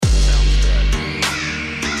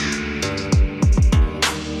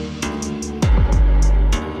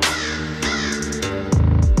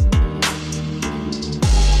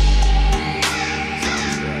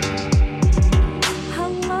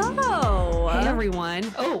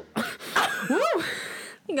everyone. Oh, woo.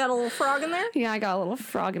 You got a little frog in there? Yeah, I got a little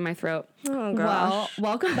frog in my throat. Oh, gosh. Well,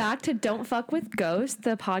 welcome back to Don't Fuck With Ghosts,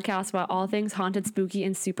 the podcast about all things haunted, spooky,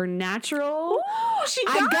 and supernatural. Ooh, she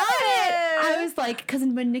got it! it! I was like, because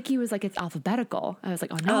when Nikki was like, it's alphabetical, I was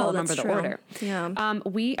like, oh no, I'll remember the order. Yeah.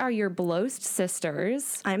 We are your Bloast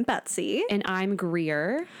sisters, I'm Betsy. and I'm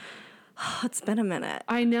Greer. It's been a minute.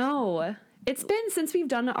 I know. It's been since we've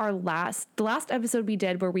done the last episode we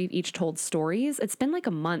did where we've each told stories. It's been like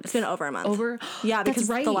a month. It's been over a month. Yeah, because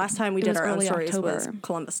right. the last time we did our own stories October. was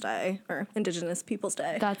Columbus Day or Indigenous Peoples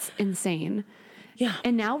Day. That's insane. Yeah.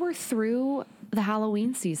 And now we're through the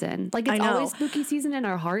Halloween season. Like, it's always spooky season in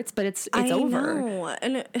our hearts, but it's over. I know.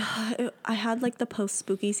 And I had like the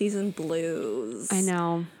post-spooky season blues. I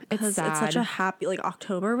know. It's sad. It's such a happy, like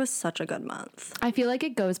October was such a good month. I feel like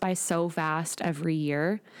it goes by so fast every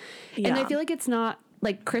year. Yeah. And I feel like it's not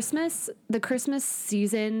like Christmas. The Christmas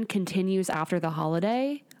season continues after the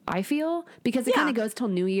holiday, I feel, because it kind of goes till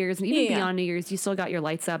New Year's. And even beyond New Year's, you still got your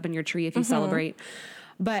lights up and your tree if you celebrate.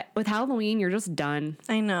 But with Halloween, you're just done.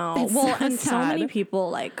 I know. It's well, so and so sad. many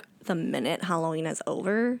people, like, the minute Halloween is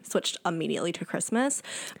over, switched immediately to Christmas.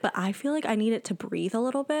 But I feel like I need it to breathe a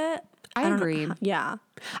little bit. I agree. Yeah.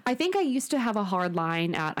 I think I used to have a hard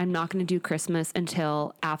line at I'm not going to do Christmas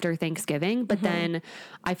until after Thanksgiving. But then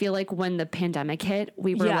I feel like when the pandemic hit,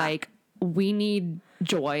 we were like, we need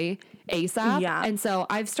joy ASAP. Yeah. And so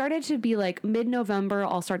I've started to be like mid-November,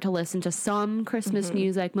 I'll start to listen to some Christmas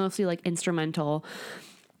music, mostly like instrumental.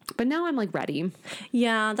 But now I'm like ready.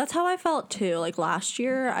 Yeah, that's how I felt too. Like last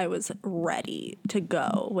year, I was ready to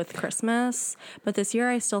go with Christmas. But this year,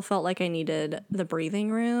 I still felt like I needed the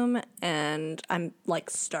breathing room. And I'm like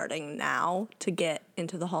starting now to get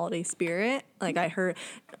into the holiday spirit. Like I heard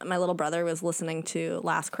my little brother was listening to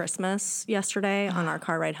Last Christmas yesterday on our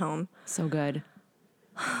car ride home. So good.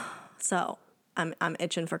 So I'm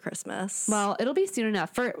itching for Christmas. Well, it'll be soon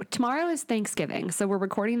enough. For tomorrow is Thanksgiving, so we're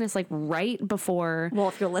recording this like right before. Well,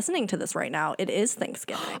 if you're listening to this right now, it is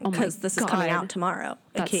Thanksgiving because this is coming out tomorrow.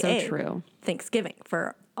 That's AKA so true. Thanksgiving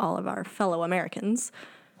for all of our fellow Americans.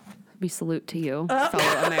 We salute to you,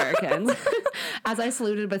 fellow Americans, as I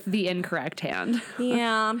saluted with the incorrect hand.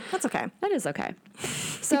 Yeah, that's okay. That is okay.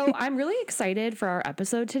 So I'm really excited for our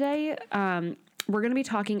episode today. We're going to be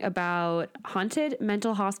talking about haunted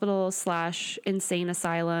mental hospitals / insane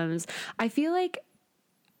asylums. I feel like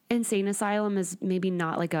insane asylum is maybe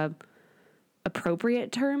not like a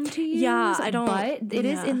appropriate term to use. Yeah, I don't. But it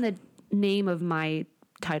is in the name of my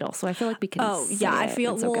title, so I feel like we can. Oh yeah, I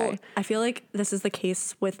feel okay. I feel like this is the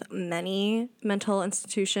case with many mental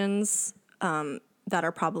institutions that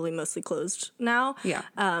are probably mostly closed now. Yeah.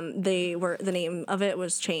 The name of it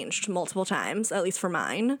was changed multiple times, at least for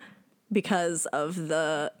mine, because of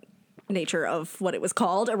the nature of what it was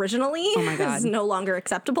called originally. Oh my God. Is no longer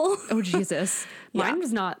acceptable. Oh Jesus, mine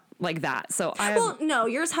was not like that. So well, no,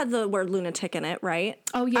 yours had the word lunatic in it, right?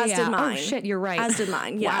 Oh yeah, As did mine. Oh shit, you're right. As did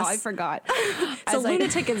mine. Yes. Wow, I forgot. So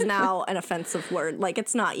lunatic is now an offensive word. Like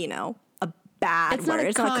it's not, a bad It's word. not a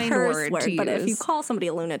It's not a kind curse word word. to But if you use. call somebody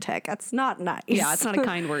a lunatic, that's not nice. Yeah, it's not a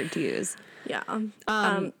kind word to use. Yeah.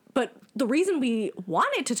 But the reason we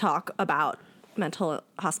wanted to talk about mental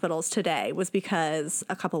hospitals today was because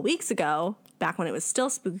a couple weeks ago, back when it was still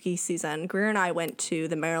spooky season, Greer and I went to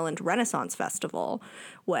the Maryland Renaissance Festival,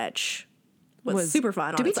 which was super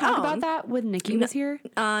fun. Did we talk about that when Nikki was here?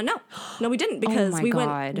 No, we didn't because my we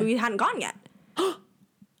God. we hadn't gone yet.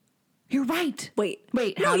 You're right. Wait.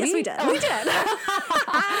 How Yes, we did. We did.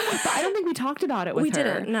 But I don't think we talked about it with her. We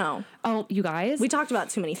didn't. No. Oh, you guys. We talked about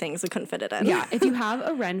too many things. We couldn't fit it in. Yeah, if you have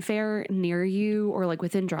a Ren Fair near you or like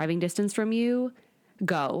within driving distance from you,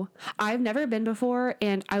 go. I've never been before,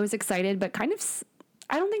 and I was excited, but kind of,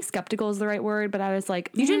 I don't think skeptical is the right word, but I was like,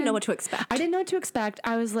 You didn't know what to expect. I didn't know what to expect.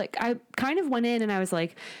 I was like, I kind of went in and I was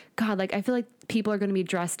like, God, like, I feel like people are going to be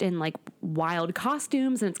dressed in like wild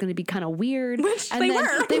costumes and it's going to be kind of weird. Which and they then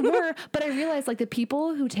were. They were. But I realized like the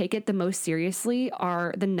people who take it the most seriously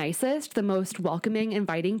are the nicest, the most welcoming,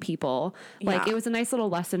 inviting people. Like it was a nice little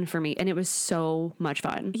lesson for me and it was so much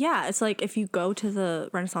fun. Yeah, it's like if you go to the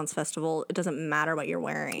Renaissance Festival, it doesn't matter what you're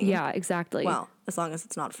wearing. Yeah, exactly. Well, as long as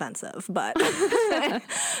it's not offensive, but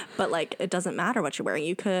but like it doesn't matter what you're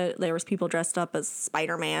wearing. There was people dressed up as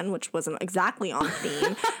Spider-Man, which wasn't exactly on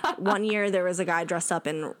theme. One year there was a guy dressed up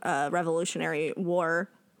in a Revolutionary War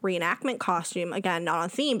reenactment costume, again not on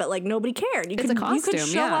theme, but like nobody cared. You could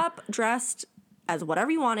show up dressed as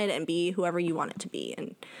whatever you wanted and be whoever you want it to be,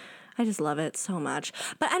 and I just love it so much.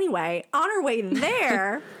 But anyway, on our way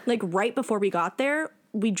there, like right before we got there,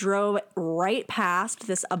 we drove right past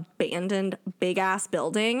this abandoned big ass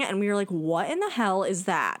building, and we were like, what in the hell is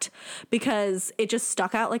that? Because it just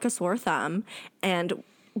stuck out like a sore thumb. And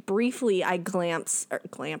briefly I glimpsed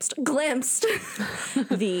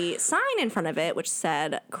the sign in front of it, which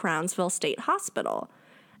said Crownsville State Hospital.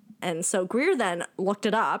 And so Greer then looked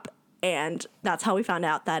it up, and that's how we found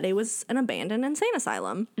out that it was an abandoned insane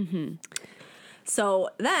asylum. Mm-hmm. So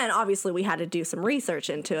then obviously we had to do some research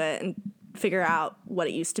into it and figure out what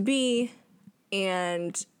it used to be.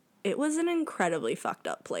 And it was an incredibly fucked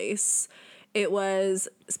up place. It was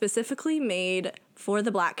specifically made for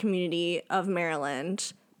the Black community of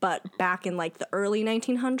Maryland, but back in like the early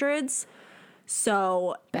 1900s.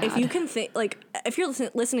 So if you can think, like, if you're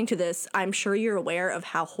listening to this, I'm sure you're aware of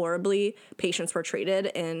how horribly patients were treated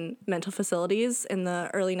in mental facilities in the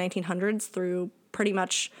early 1900s through pretty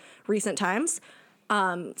much recent times.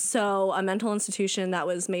 So a mental institution that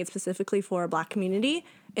was made specifically for a Black community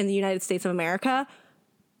in the United States of America,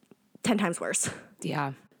 10 times worse.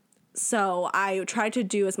 Yeah. So I tried to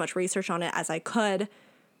do as much research on it as I could,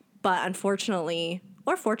 but unfortunately,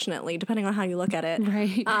 or fortunately, depending on how you look at it,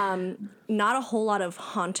 right. Not a whole lot of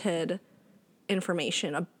haunted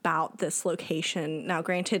information about this location. Now,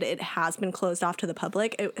 granted, it has been closed off to the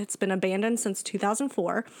public. It's been abandoned since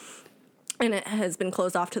 2004, and it has been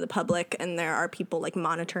closed off to the public, and there are people, like,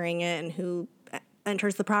 monitoring it and who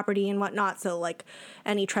enters the property and whatnot. So, like,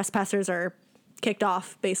 any trespassers are kicked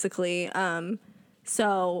off, basically.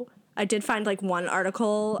 So I did find, like, one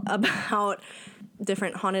article about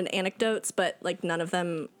different haunted anecdotes, but like none of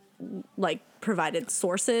them like provided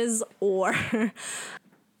sources, or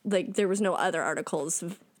like there was no other articles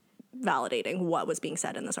validating what was being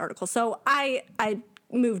said in this article. So I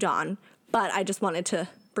moved on, but I just wanted to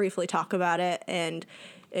briefly talk about it. And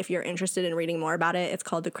if you're interested in reading more about it, it's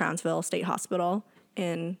called the Crownsville State Hospital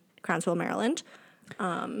in Crownsville, Maryland.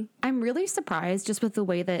 I'm really surprised just with the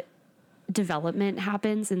way that development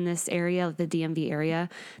happens in this area, the DMV area,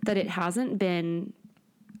 that it hasn't been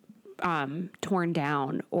torn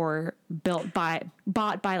down or bought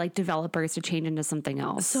by like developers to change into something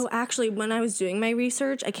else. So actually, when I was doing my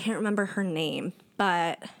research, I can't remember her name,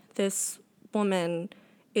 but this woman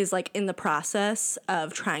is like in the process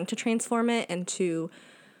of trying to transform it into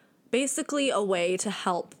basically a way to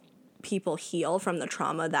help people heal from the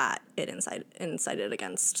trauma that it incited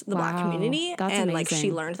against the Black community. That's and amazing. Like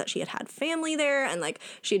she learned that she had family there, and like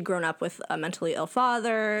she had grown up with a mentally ill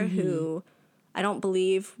father who I don't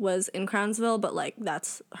believe was in Crownsville, but like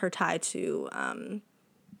that's her tie to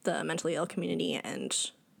the mentally ill community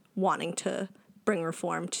and wanting to bring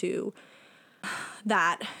reform to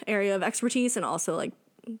that area of expertise, and also like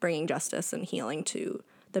bringing justice and healing to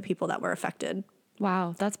the people that were affected.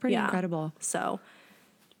 Wow, that's pretty incredible. So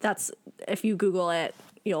that's, if you Google it,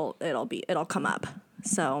 it'll come up.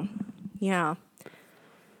 So yeah,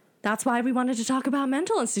 that's why we wanted to talk about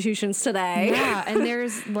mental institutions today. Yeah, and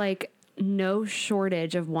there's like no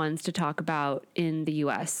shortage of ones to talk about in the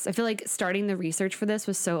US. I feel like starting the research for this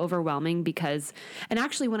was so overwhelming because, and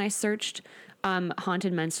actually when I searched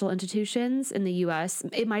haunted mental institutions in the US,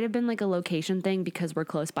 it might have been like a location thing because we're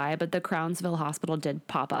close by, but the Crownsville Hospital did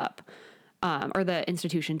pop up. Or the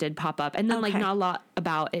institution did pop up. And then like not a lot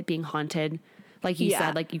about it being haunted. Like you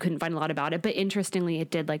said, like you couldn't find a lot about it. But interestingly, it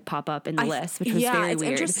did like pop up in the list, which was very weird. Yeah,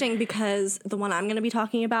 it's interesting because the one I'm going to be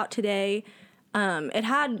talking about today, it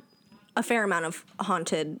had a fair amount of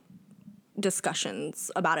haunted discussions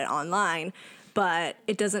about it online, but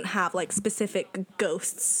it doesn't have like specific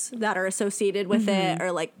ghosts that are associated with it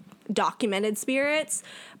or like documented spirits.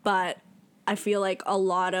 But I feel like a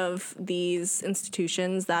lot of these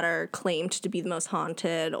institutions that are claimed to be the most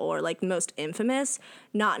haunted or like the most infamous,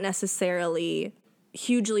 not necessarily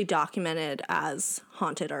hugely documented as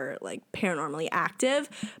haunted or like paranormally active,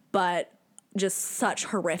 but just such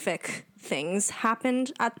horrific things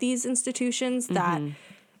happened at these institutions that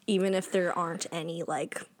even if there aren't any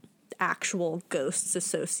like actual ghosts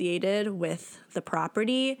associated with the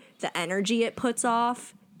property, the energy it puts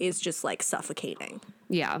off is just like suffocating.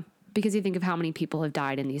 Yeah. Because you think of how many people have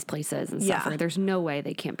died in these places and suffer. There's no way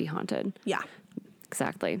they can't be haunted. Yeah.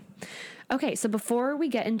 Exactly. Okay, so before we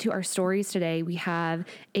get into our stories today, we have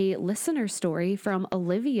a listener story from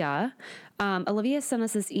Olivia. Olivia sent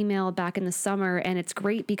us this email back in the summer, and it's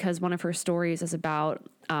great because one of her stories is about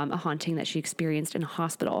a haunting that she experienced in a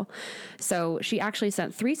hospital. So she actually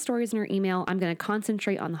sent 3 stories in her email. I'm going to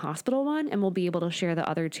concentrate on the hospital one, and we'll be able to share the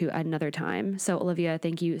other 2 at another time. So Olivia,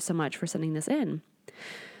 thank you so much for sending this in.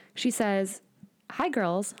 She says, "Hi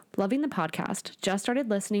girls, loving the podcast. Just started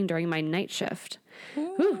listening during my night shift."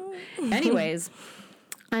 Anyways,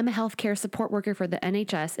 I'm a healthcare support worker for the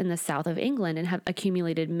NHS in the south of England and have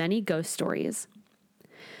accumulated many ghost stories.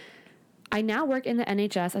 I now work in the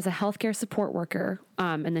NHS as a healthcare support worker,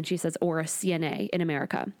 and then she says, or a CNA in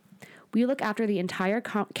America. We look after the entire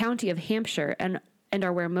county of Hampshire and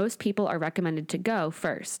are where most people are recommended to go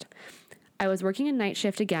first. I was working a night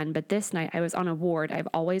shift again, but this night I was on a ward I've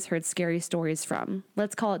always heard scary stories from.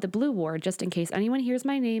 Let's call it the Blue Ward, just in case anyone hears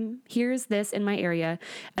my name, hears this in my area,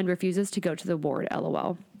 and refuses to go to the ward,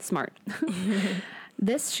 LOL. Smart.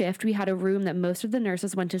 This shift, we had a room that most of the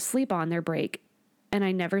nurses went to sleep on their break, and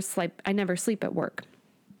I never sleep at work.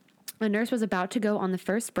 A nurse was about to go on the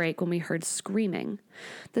first break when we heard screaming.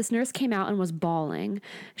 This nurse came out and was bawling.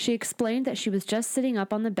 She explained that she was just sitting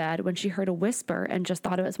up on the bed when she heard a whisper and just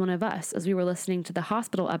thought it was one of us as we were listening to the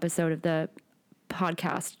hospital episode of the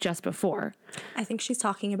podcast just before. I think she's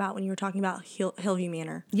talking about when you were talking about Hillview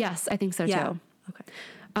Manor. Yes, I think so too. Okay.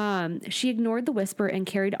 She ignored the whisper and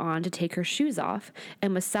carried on to take her shoes off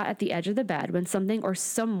and was sat at the edge of the bed when something or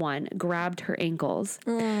someone grabbed her ankles.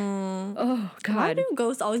 Oh, God. Why do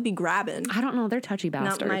ghosts always be grabbing? I don't know. They're touchy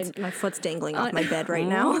bastards. My foot's dangling off my bed right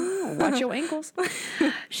now. Watch your ankles.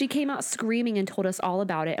 She came out screaming and told us all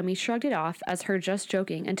about it, and we shrugged it off as her just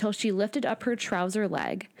joking until she lifted up her trouser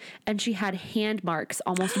leg, and she had hand marks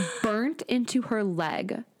almost burnt into her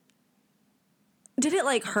leg. Did it,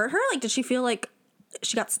 like, hurt her? Like, did she feel like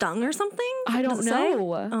she got stung or something? I don't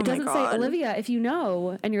know. It doesn't say. Olivia, if you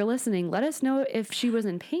know and you're listening, let us know if she was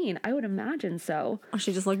in pain. I would imagine so. Or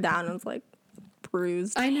she just looked down and was like,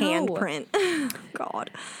 bruised I know. handprint. God.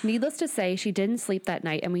 Needless to say, she didn't sleep that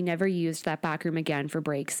night, and we never used that back room again for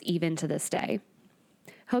breaks, even to this day.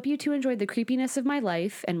 Hope you two enjoyed the creepiness of my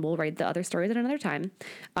life, and we'll read the other stories at another time.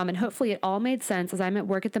 And hopefully it all made sense as I'm at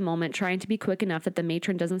work at the moment trying to be quick enough that the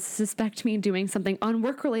matron doesn't suspect me doing something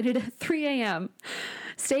unwork-related at 3 a.m.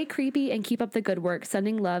 Stay creepy and keep up the good work.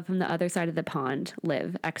 Sending love from the other side of the pond.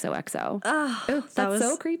 Liv, XOXO. That's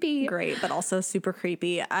so creepy. Great, but also super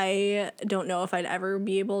creepy. I don't know if I'd ever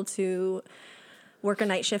be able to work a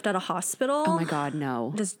night shift at a hospital. Oh my God,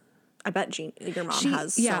 no. I bet your mom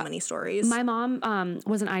has so many stories. My mom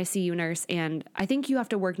was an ICU nurse, and I think you have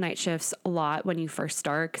to work night shifts a lot when you first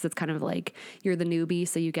start because it's kind of like you're the newbie,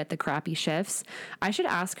 so you get the crappy shifts. I should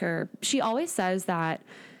ask her. She always says that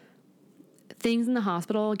things in the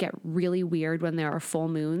hospital get really weird when there are full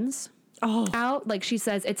moons out. Like she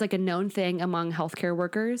says, it's like a known thing among healthcare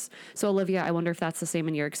workers. So Olivia, I wonder if that's the same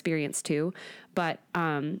in your experience too. But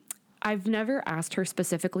I've never asked her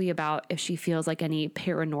specifically about if she feels like any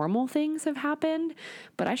paranormal things have happened,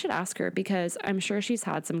 but I should ask her because I'm sure she's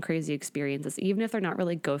had some crazy experiences. Even if they're not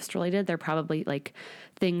really ghost related, they're probably like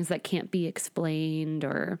things that can't be explained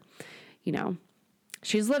or, you know,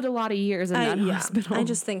 she's lived a lot of years in that hospital. I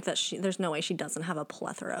just think that there's no way she doesn't have a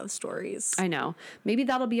plethora of stories. I know. Maybe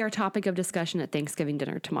that'll be our topic of discussion at Thanksgiving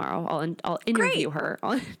dinner tomorrow. I'll interview her.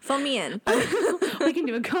 Phone me in. We can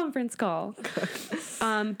do a conference call.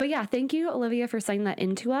 But yeah, thank you, Olivia, for sending that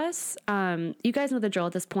in to us. You guys know the drill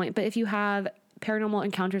at this point, but if you have paranormal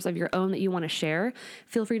encounters of your own that you want to share,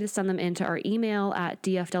 feel free to send them into our email at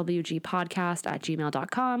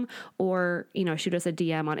dfwgpodcast@gmail.com or, shoot us a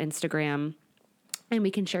DM on Instagram and we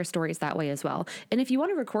can share stories that way as well. And if you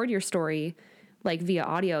want to record your story like via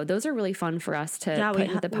audio, those are really fun for us to put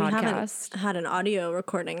into the podcast. We haven't had an audio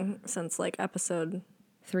recording since like episode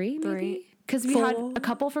 3, maybe? Because we had a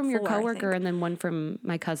couple from your coworker and then one from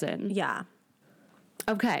my cousin. Yeah.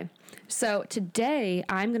 Okay. So today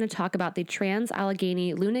I'm going to talk about the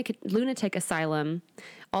Trans-Allegheny Lunatic Asylum,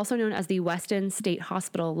 also known as the Weston State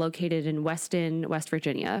Hospital, located in Weston, West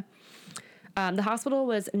Virginia. The hospital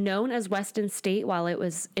was known as Weston State while it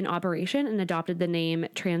was in operation and adopted the name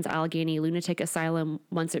Trans-Allegheny Lunatic Asylum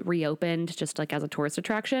once it reopened, just like as a tourist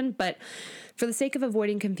attraction. But for the sake of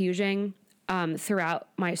avoiding confusion, throughout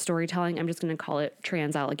my storytelling, I'm just going to call it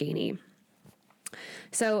Trans-Allegheny.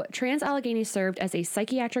 So Trans-Allegheny served as a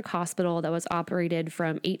psychiatric hospital that was operated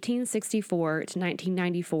from 1864 to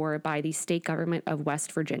 1994 by the state government of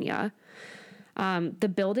West Virginia.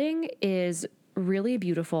 The building is really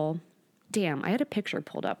beautiful. Damn, I had a picture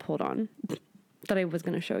pulled up. Hold on. That I was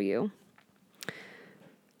going to show you.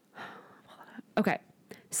 Okay.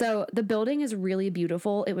 So the building is really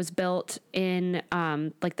beautiful. It was built in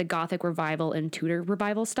like the Gothic Revival and Tudor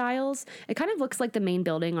Revival styles. It kind of looks like the main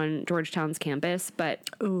building on Georgetown's campus, but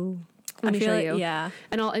let me show you. Yeah.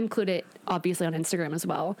 And I'll include it obviously on Instagram as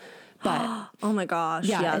well. But oh my gosh.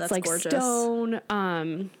 Yeah, it's that's like gorgeous. Stone,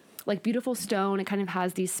 like beautiful stone. It kind of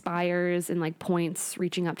has these spires and like points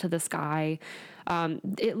reaching up to the sky.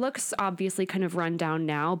 It looks obviously kind of run down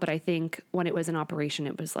now, but I think when it was in operation,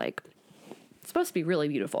 it was like supposed to be really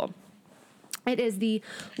beautiful. It is the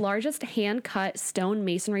largest hand-cut stone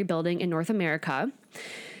masonry building in North America,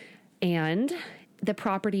 and the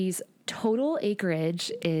property's total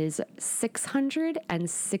acreage is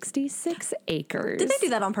 666 acres. Did they do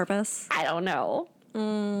that on purpose? I don't know.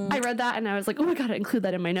 I read that and I was like, oh, I gotta include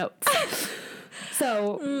that in my notes.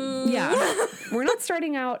 So, yeah, we're not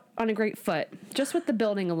starting out on a great foot, just with the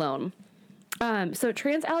building alone. So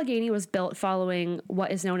Trans-Allegheny was built following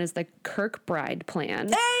what is known as the Kirkbride Plan.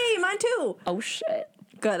 Hey, mine too. Oh shit.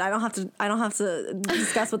 Good. I don't have to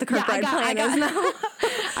discuss what the Kirkbride Plan is now.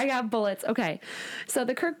 I got bullets. Okay. So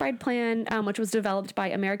the Kirkbride Plan, which was developed by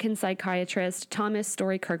American psychiatrist Thomas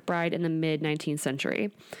Story Kirkbride in the mid-19th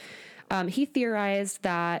century. He theorized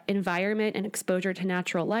that environment and exposure to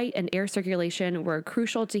natural light and air circulation were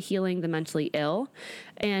crucial to healing the mentally ill,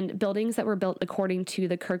 and buildings that were built according to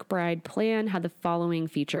the Kirkbride Plan had the following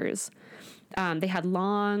features. They had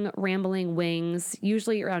long, rambling wings,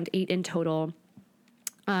 usually around 8 in total.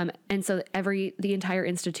 And so the entire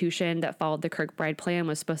institution that followed the Kirkbride Plan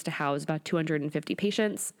was supposed to house about 250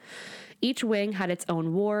 patients. Each wing had its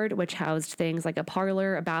own ward, which housed things like a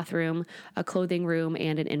parlor, a bathroom, a clothing room,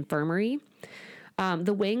 and an infirmary.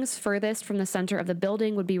 The wings furthest from the center of the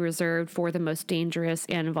building would be reserved for the most dangerous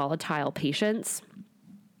and volatile patients.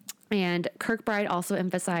 And Kirkbride also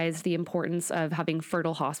emphasized the importance of having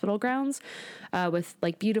fertile hospital grounds with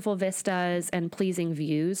like beautiful vistas and pleasing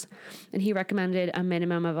views. And he recommended a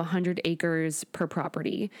minimum of 100 acres per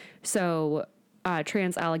property. So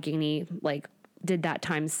Trans-Allegheny did that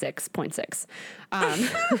times 6.6.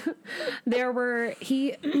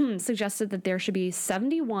 He suggested that there should be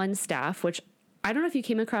 71 staff, which I don't know if you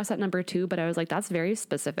came across that number too, but I was like, that's very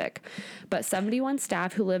specific. But 71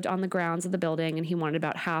 staff who lived on the grounds of the building, and he wanted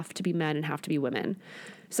about half to be men and half to be women.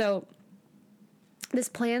 So this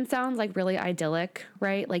plan sounds like really idyllic,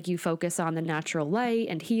 right? Like you focus on the natural light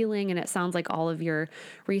and healing, and it sounds like all of your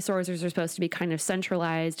resources are supposed to be kind of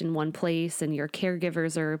centralized in one place, and your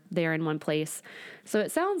caregivers are there in one place. So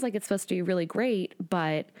it sounds like it's supposed to be really great,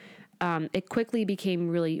 but it quickly became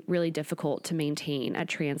really, really difficult to maintain at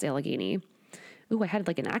Trans-Allegheny. Ooh, I had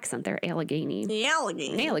like an accent there. Allegheny.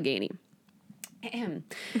 Allegheny.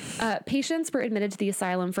 Patients were admitted to the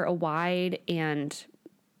asylum for a wide and,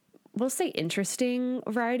 we'll say, interesting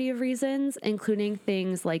variety of reasons, including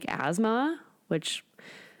things like asthma, which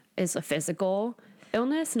is a physical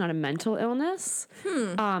illness, not a mental illness.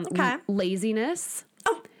 Okay. Laziness.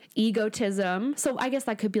 Egotism. So I guess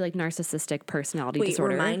that could be like narcissistic personality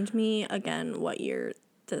disorder. Remind me again what year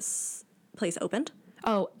this place opened.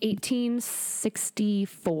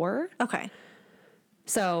 1864. Okay.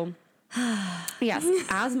 So, yes,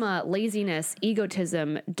 asthma, laziness,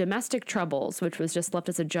 egotism, domestic troubles, which was just left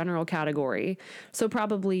as a general category. So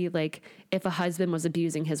probably like if a husband was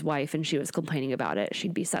abusing his wife and she was complaining about it,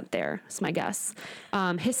 she'd be sent there. That's my guess.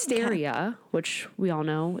 Hysteria, which we all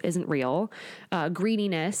know isn't real.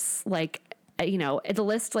 Greediness, the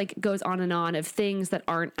list goes on and on of things that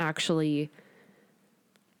aren't actually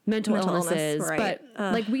mental illnesses, right.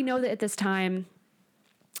 But we know that at this time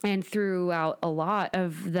and throughout a lot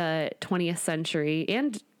of the 20th century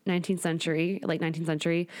and 19th century, late 19th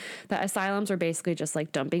century, that asylums were basically just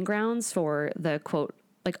like dumping grounds for the quote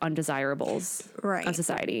undesirables of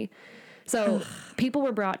society. So people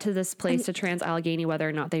were brought to this place, to Trans-Allegheny, whether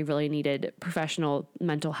or not they really needed professional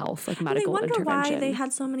mental health, medical intervention. I wonder why they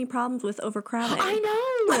had so many problems with overcrowding. I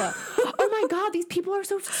know. Oh my God, these people are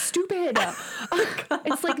so stupid.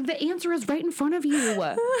 It's like the answer is right in front of you.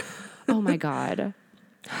 Oh my God.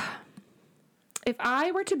 If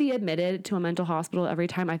I were to be admitted to a mental hospital every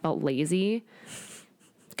time I felt lazy,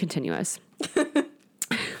 continuous.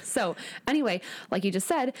 So anyway, like you just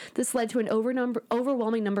said, this led to an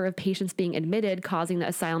overwhelming number of patients being admitted, causing the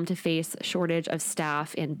asylum to face a shortage of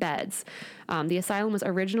staff and beds. The asylum was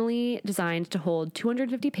originally designed to hold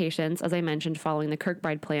 250 patients, as I mentioned, following the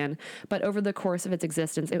Kirkbride Plan, but over the course of its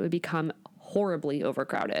existence, it would become horribly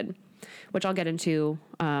overcrowded, which I'll get into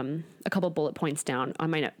a couple bullet points down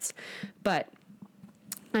on my notes. But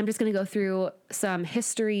I'm just going to go through some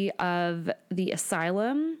history of the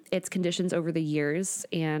asylum, its conditions over the years,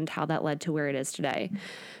 and how that led to where it is today.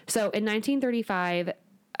 So in 1935,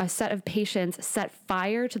 a set of patients set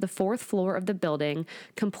fire to the 4th floor of the building,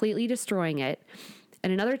 completely destroying it.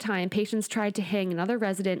 And another time, patients tried to hang another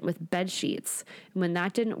resident with bed sheets. And when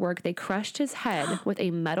that didn't work, they crushed his head with a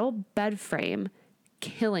metal bed frame,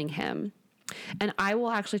 killing him. And I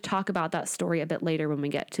will actually talk about that story a bit later when we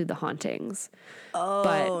get to the hauntings.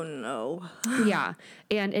 No. Yeah.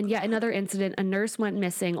 And in yet another incident, a nurse went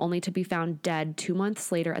missing only to be found dead 2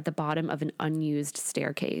 months later at the bottom of an unused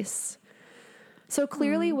staircase. So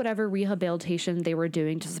clearly whatever rehabilitation they were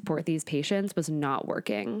doing to support these patients was not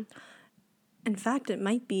working. In fact, it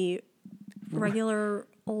might be regular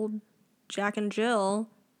old Jack and Jill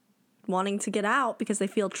wanting to get out because they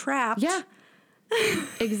feel trapped. Yeah,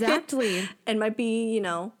 exactly. And might be,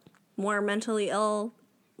 more mentally ill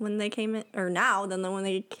when they came in, or now than when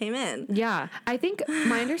they came in. Yeah. I think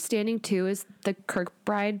my understanding too is the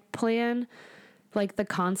Kirkbride plan, like the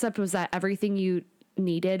concept was that everything you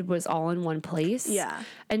needed was all in one place. Yeah.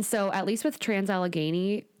 And so at least with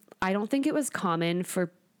Trans-Allegheny, I don't think it was common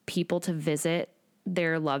for people to visit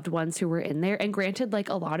their loved ones who were in there. And granted, like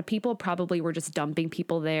a lot of people probably were just dumping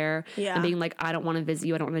people there and being like, I don't want to visit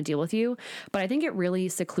you. I don't want to deal with you. But I think it really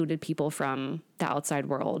secluded people from the outside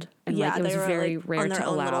world. And like it was very rare to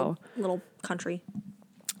allow little country.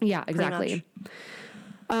 Yeah, exactly.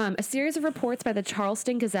 A series of reports by the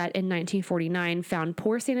Charleston Gazette in 1949 found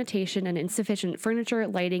poor sanitation and insufficient furniture,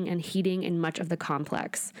 lighting, and heating in much of the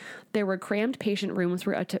complex. There were crammed patient rooms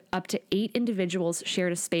where up to 8 individuals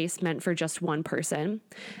shared a space meant for just one person,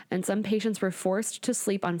 and some patients were forced to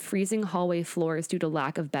sleep on freezing hallway floors due to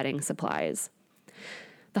lack of bedding supplies.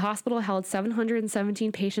 The hospital held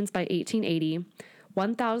 717 patients by 1880,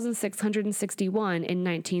 1,661 in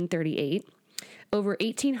 1938, over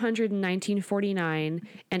 1,800 in 1949,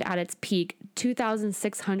 and at its peak,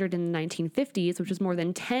 2,600 in the 1950s, which was more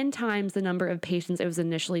than 10 times the number of patients it was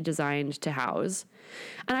initially designed to house.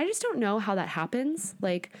 And I just don't know how that happens.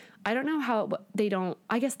 Like, I don't know how they don't,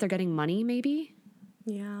 I guess they're getting money, maybe?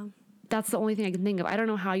 Yeah. That's the only thing I can think of. I don't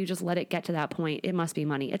know how you just let it get to that point. It must be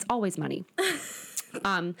money. It's always money.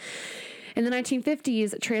 In the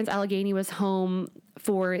 1950s, Trans-Allegheny was home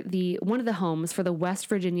for one of the homes for the West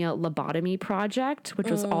Virginia Lobotomy Project, which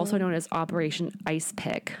was also known as Operation Ice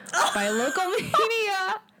Pick by local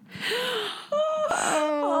media.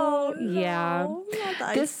 Oh, no. Yeah. Not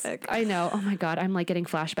the ice pick. I know. Oh my God. I'm like getting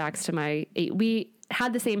flashbacks to we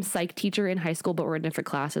had the same psych teacher in high school, but we're in different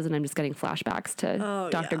classes, and I'm just getting flashbacks to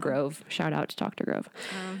Dr. Grove. Shout out to Dr. Grove.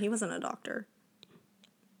 He wasn't a doctor.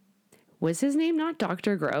 Was his name not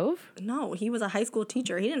Dr. Grove? No, he was a high school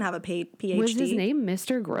teacher. He didn't have a PhD. Was his name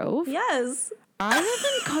Mr. Grove? Yes. I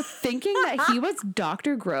have been thinking that he was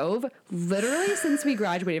Dr. Grove literally since we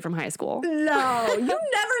graduated from high school. No, you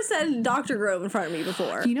never said Dr. Grove in front of me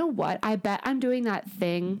before. You know what? I bet I'm doing that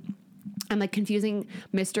thing. I'm like confusing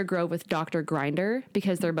Mr. Grove with Dr. Grinder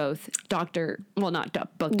because they're both doctor. Well, not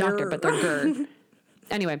both doctor, but they're GER.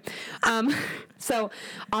 Anyway, so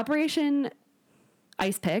Operation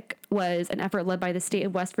Ice Pick was an effort led by the state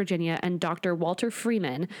of West Virginia and Dr. Walter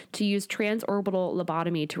Freeman to use transorbital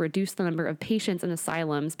lobotomy to reduce the number of patients in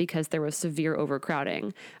asylums because there was severe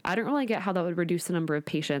overcrowding. I don't really get how that would reduce the number of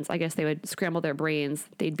patients. I guess they would scramble their brains.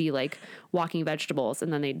 They'd be like walking vegetables,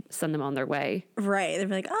 and then they'd send them on their way. Right. They'd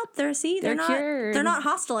be like, oh, they're cured. They're not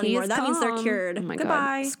hostile anymore. That means they're cured. Oh my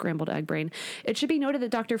Goodbye. God. Scrambled egg brain. It should be noted that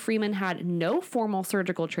Dr. Freeman had no formal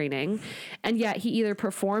surgical training, and yet he either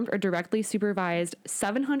performed or directly supervised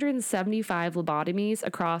 775 lobotomies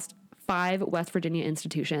across 5 West Virginia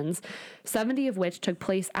institutions, 70 of which took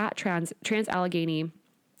place at Trans-Allegheny,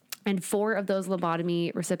 and 4 of those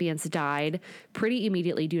lobotomy recipients died pretty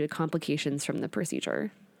immediately due to complications from the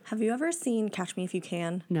procedure. Have you ever seen Catch Me If You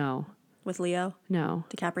Can? No. With Leo? No.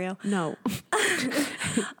 DiCaprio? No.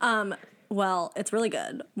 Well, it's really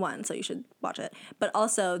good, one, so you should watch it. But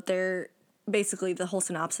also, basically the whole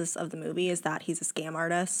synopsis of the movie is that he's a scam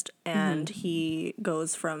artist, and he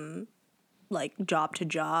goes from like job to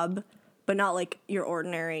job, but not like your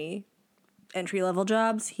ordinary entry-level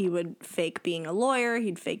jobs. He would fake being a lawyer,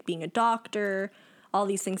 he'd fake being a doctor, all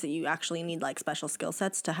these things that you actually need like special skill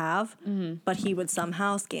sets to have. But he would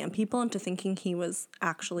somehow scam people into thinking he was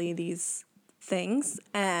actually these things,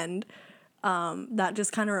 and that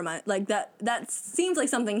just kind of like that seems like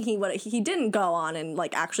something he didn't go on and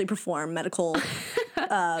like actually perform medical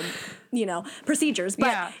procedures,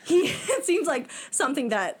 but it seems like something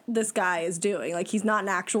that this guy is doing. Like, he's not an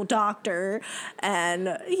actual doctor,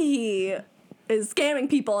 and he is scamming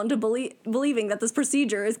people into believing that this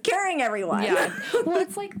procedure is curing everyone. Yeah. Well,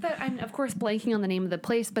 it's like I'm of course blanking on the name of the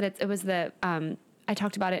place, but it was the I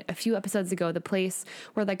talked about it a few episodes ago, the place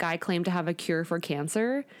where the guy claimed to have a cure for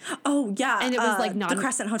cancer. Oh, yeah. And it was like not the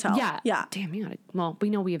Crescent Hotel. Yeah. Yeah. Damn, well, we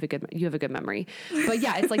know you have a good memory. But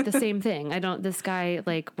yeah, it's like the same thing. This guy,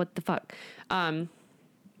 like, what the fuck?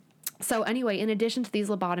 So anyway, in addition to these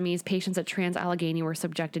lobotomies, patients at Trans-Allegheny were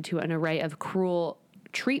subjected to an array of cruel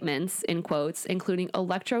treatments, in quotes, including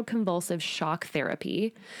electroconvulsive shock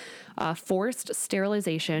therapy, forced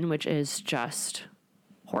sterilization, which is just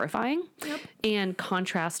horrifying. Yep. And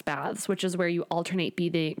contrast baths, which is where you alternate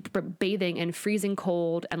bathing in freezing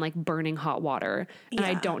cold and like burning hot water. And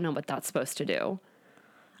I don't know what that's supposed to do.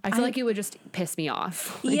 I feel like it would just piss me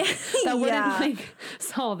off. Like, that wouldn't like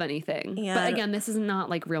solve anything. Yeah. But again, this is not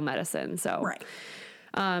like real medicine. So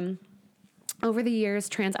right. Over the years,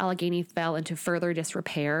 Trans-Allegheny fell into further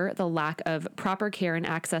disrepair. The lack of proper care and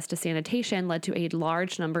access to sanitation led to a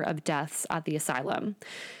large number of deaths at the asylum.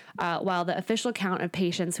 While the official count of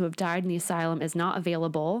patients who have died in the asylum is not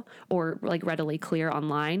available or like readily clear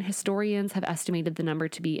online, historians have estimated the number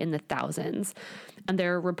to be in the thousands. And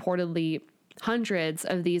there are reportedly hundreds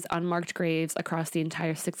of these unmarked graves across the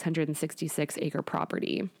entire 666-acre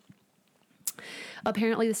property.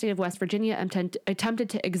 Apparently, the state of West Virginia attempted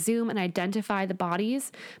to exhume and identify the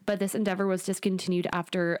bodies, but this endeavor was discontinued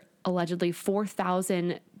after allegedly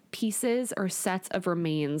 4,000 pieces or sets of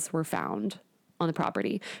remains were found on the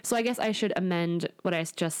property. So I guess I should amend what I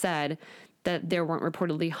just said, that there weren't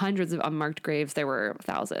reportedly hundreds of unmarked graves, there were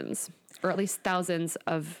thousands, or at least thousands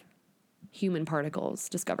of human particles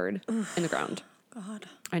discovered in the ground. God.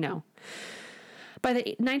 I know. By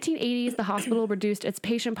the 1980s, the hospital reduced its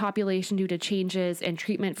patient population due to changes in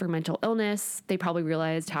treatment for mental illness. They probably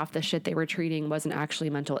realized half the shit they were treating wasn't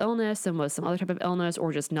actually mental illness and was some other type of illness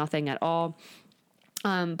or just nothing at all.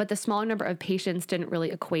 But the smaller number of patients didn't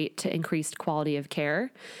really equate to increased quality of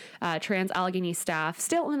care. Trans-Allegheny staff,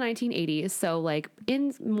 still in the 1980s, so like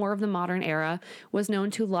in more of the modern era, was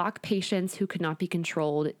known to lock patients who could not be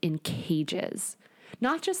controlled in cages.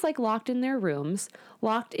 Not just like locked in their rooms,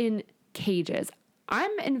 locked in cages.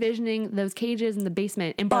 I'm envisioning those cages in the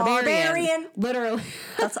basement in Barbarian. Literally.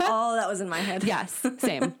 That's all that was in my head. Yes,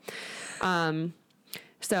 same.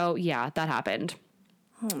 So yeah, that happened.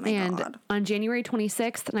 Oh my God. On January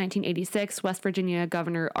 26th, 1986, West Virginia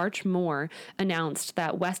Governor Arch Moore announced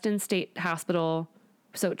that Weston State Hospital,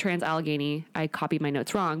 so Trans-Allegheny, I copied my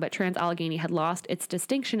notes wrong, but Trans-Allegheny had lost its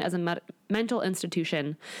distinction as a mental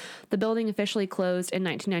institution. The building officially closed in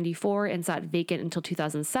 1994 and sat vacant until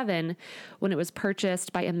 2007 when it was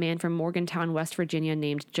purchased by a man from Morgantown, West Virginia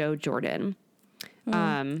named Joe Jordan.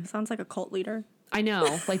 Sounds like a cult leader. I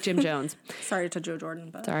know, like Jim Jones. Sorry to Joe Jordan,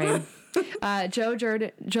 but sorry. Joe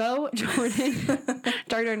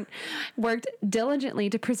Jordan worked diligently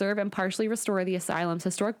to preserve and partially restore the asylum's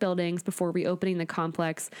historic buildings before reopening the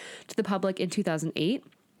complex to the public in 2008.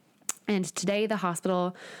 And today, the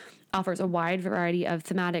hospital offers a wide variety of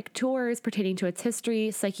thematic tours pertaining to its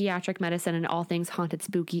history, psychiatric medicine, and all things haunted,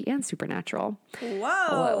 spooky, and supernatural.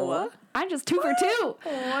 Whoa. I'm just 2 for 2.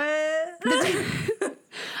 What?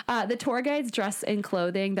 The tour guides dress in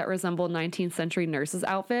clothing that resemble 19th century nurses'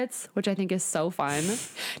 outfits, which I think is so fun.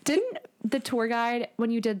 Didn't the tour guide,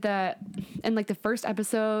 when you did in like the first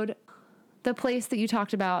episode, the place that you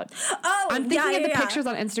talked about? Oh, I'm thinking of the pictures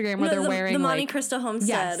on Instagram where they're wearing the Monte like, Cristo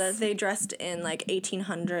homestead. Yes. They dressed in like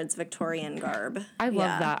 1800s Victorian garb. I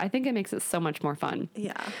love that. I think it makes it so much more fun.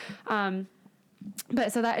 Yeah.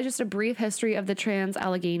 But so that is just a brief history of the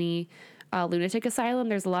Trans-Allegheny Lunatic Asylum.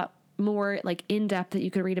 There's a lot more like in-depth that you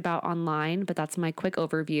could read about online, but that's my quick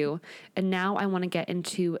overview. And now I want to get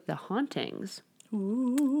into the hauntings.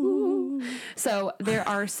 Ooh. So there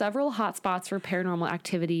are several hotspots for paranormal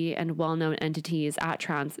activity and well-known entities at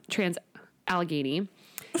Trans-Allegheny.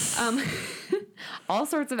 All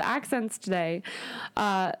sorts of accents today.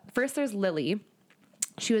 First, there's Lily.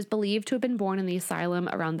 She was believed to have been born in the asylum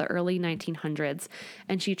around the early 1900s,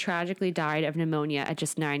 and she tragically died of pneumonia at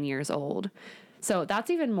just 9 years old. So that's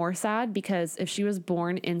even more sad because if she was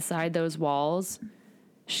born inside those walls,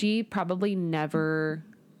 she probably never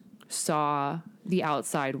saw the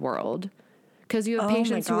outside world. Because you have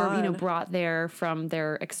patients who are, brought there from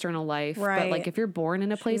their external life. Right. But like if you're born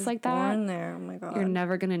in a place like that, there. Oh my God. You're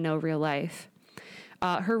never going to know real life.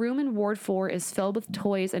 Her room in Ward 4 is filled with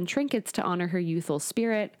toys and trinkets to honor her youthful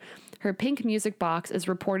spirit. Her pink music box is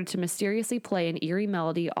reported to mysteriously play an eerie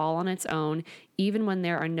melody all on its own, even when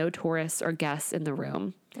there are no tourists or guests in the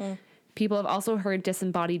room. People have also heard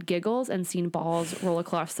disembodied giggles and seen balls roll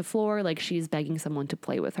across the floor like she's begging someone to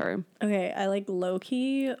play with her. Okay, I like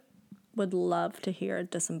low-key would love to hear a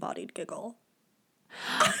disembodied giggle.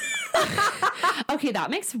 Okay, that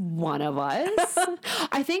makes one of us.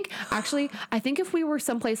 I think if we were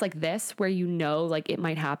someplace like this where like it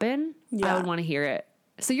might happen, I would want to hear it.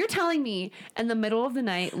 So you're telling me in the middle of the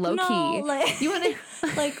night, low key, like, you want to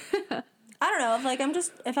like, I don't know,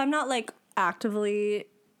 if I'm not like actively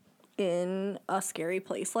in a scary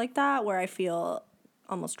place like that where I feel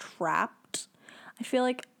almost trapped, I feel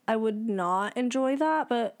like I would not enjoy that.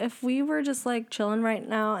 But if we were just like chilling right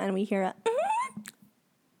now and we hear it,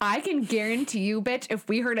 I can guarantee you, bitch, if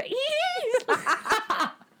we heard it,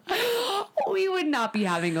 We would not be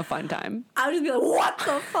having a fun time. I would just be like, what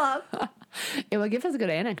the fuck? It would give us a good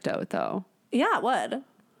anecdote, though. Yeah, it would.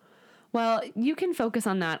 Well, you can focus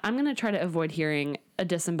on that. I'm going to try to avoid hearing a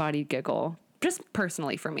disembodied giggle, just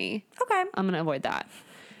personally for me. Okay. I'm going to avoid that.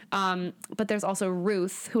 But there's also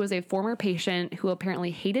Ruth, who was a former patient who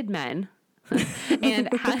apparently hated men. And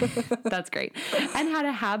that's great. And had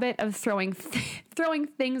a habit of throwing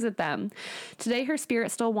things at them. Today, her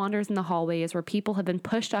spirit still wanders in the hallways where people have been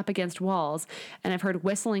pushed up against walls, and I've heard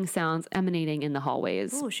whistling sounds emanating in the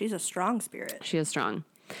hallways. Oh, she's a strong spirit. She is strong.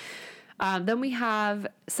 Then we have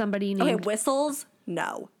somebody named... Okay, whistles?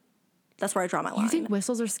 No. That's where I draw my line. You think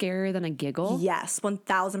whistles are scarier than a giggle? Yes,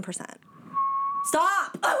 1,000%.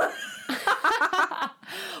 Stop!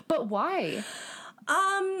 But why?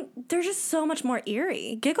 They're just so much more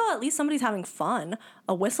eerie. Giggle, at least somebody's having fun.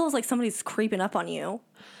 A whistle is like somebody's creeping up on you.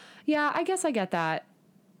 Yeah, I guess I get that.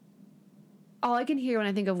 All I can hear when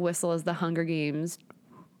I think of whistle is the Hunger Games.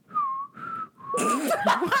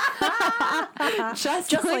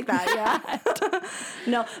 just like that, yeah.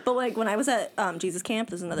 No, but like when I was at Jesus Camp,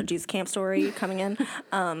 there's another Jesus Camp story coming in.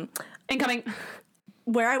 Incoming.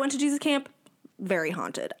 Where I went to Jesus Camp, very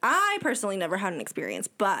haunted. I personally never had an experience,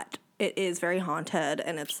 but it is very haunted,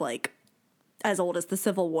 and it's like as old as the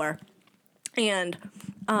Civil War. And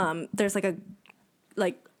there's like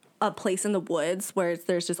a place in the woods where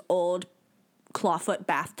there's just old clawfoot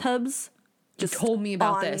bathtubs. Just you told me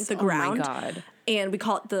about on this. The ground. Oh my God. And we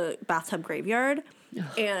call it the bathtub graveyard.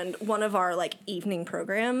 And one of our like evening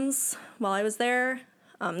programs while I was there,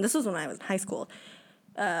 this was when I was in high school,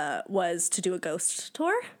 was to do a ghost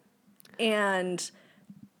tour. And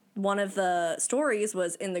one of the stories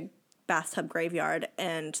was in the bathtub graveyard,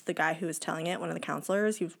 and the guy who was telling it, one of the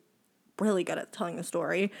counselors, he was really good at telling the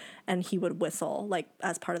story, and he would whistle like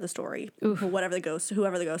as part of the story. Whoever the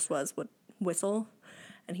ghost was would whistle,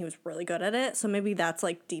 and he was really good at it. So maybe that's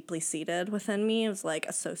like deeply seated within me. It was like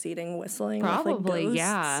associating whistling Probably, with like ghosts.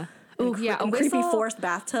 Yeah. Ooh, yeah, a creepy whistle, forest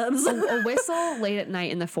bathtubs. a whistle late at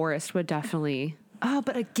night in the forest would definitely. Oh,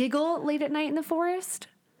 but a giggle late at night in the forest?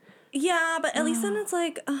 Yeah, but at least then it's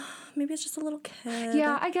like, maybe it's just a little kid.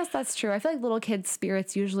 Yeah, I guess that's true. I feel like little kids'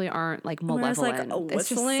 spirits usually aren't like malevolent. Whereas like a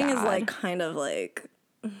whistling is is like kind of like,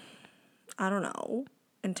 I don't know,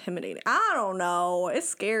 intimidating. I don't know. It's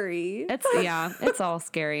scary. It's all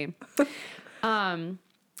scary.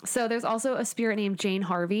 So there's also a spirit named Jane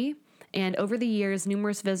Harvey. And over the years,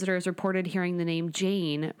 numerous visitors reported hearing the name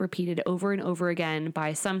Jane repeated over and over again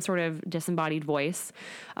by some sort of disembodied voice,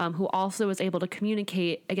 who also was able to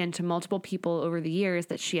communicate, again, to multiple people over the years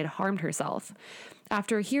that she had harmed herself.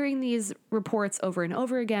 After hearing these reports over and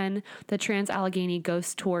over again, the Trans-Allegheny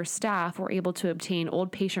Ghost Tour staff were able to obtain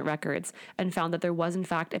old patient records and found that there was, in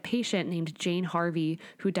fact, a patient named Jane Harvey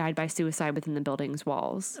who died by suicide within the building's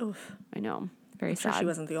walls. Oof. I know. Very sad. Sure she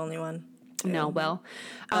wasn't the only one. No, well,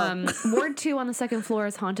 Ward 2 on the second floor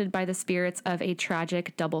is haunted by the spirits of a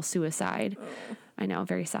tragic double suicide. I know,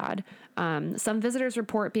 very sad. Some visitors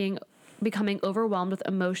report becoming overwhelmed with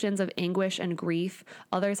emotions of anguish and grief.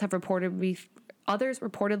 Others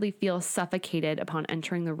reportedly feel suffocated upon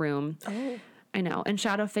entering the room. Oh. I know. And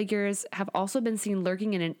shadow figures have also been seen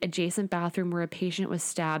lurking in an adjacent bathroom where a patient was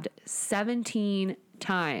stabbed 17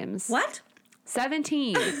 times. What?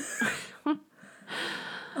 17.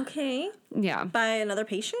 Okay. Yeah. By another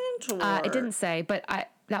patient? Or? It didn't say, but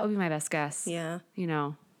that would be my best guess. Yeah. You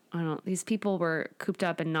know, I don't know. These people were cooped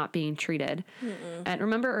up and not being treated. Mm-mm. And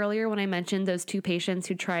remember earlier when I mentioned those two patients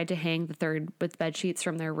who tried to hang the third with bed sheets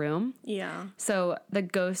from their room? Yeah. So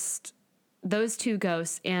those two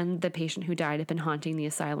ghosts and the patient who died have been haunting the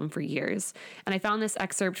asylum for years. And I found this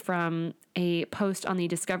excerpt from a post on the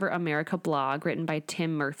Discover America blog written by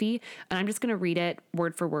Tim Murphy. And I'm just going to read it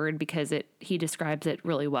word for word because he describes it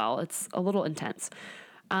really well. It's a little intense.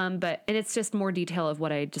 And it's just more detail of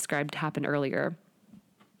what I described happened earlier.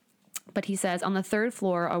 But he says, on the third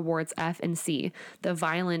floor are wards F and C, the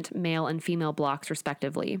violent male and female blocks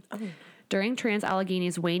respectively. Oh. During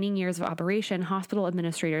Trans-Allegheny's waning years of operation, hospital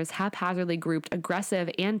administrators haphazardly grouped aggressive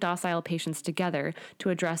and docile patients together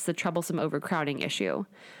to address the troublesome overcrowding issue.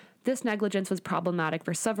 This negligence was problematic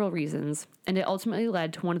for several reasons, and it ultimately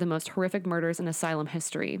led to one of the most horrific murders in asylum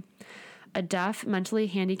history. A deaf, mentally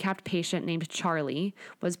handicapped patient named Charlie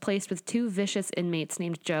was placed with two vicious inmates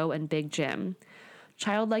named Joe and Big Jim.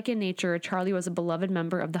 Childlike in nature, Charlie was a beloved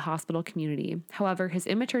member of the hospital community. However, his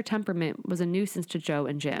immature temperament was a nuisance to Joe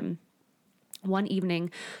and Jim. One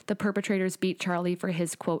evening, the perpetrators beat Charlie for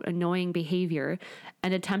his, quote, annoying behavior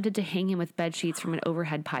and attempted to hang him with bedsheets from an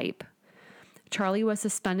overhead pipe. Charlie was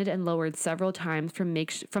suspended and lowered several times from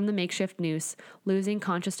the makeshift noose, losing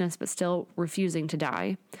consciousness but still refusing to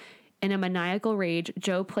die. In a maniacal rage,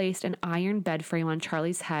 Joe placed an iron bed frame on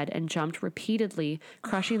Charlie's head and jumped repeatedly,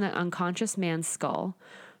 crushing the unconscious man's skull.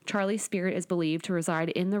 Charlie's spirit is believed to reside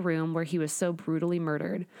in the room where he was so brutally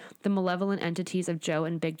murdered. The malevolent entities of Joe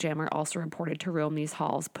and Big Jam are also reported to roam these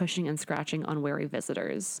halls, pushing and scratching unwary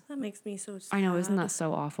visitors. That makes me so sad. I know, isn't that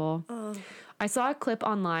so awful? I saw a clip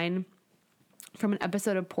online from an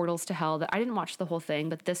episode of Portals to Hell that I didn't watch the whole thing,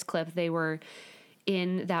 but this clip, they were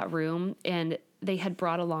in that room and they had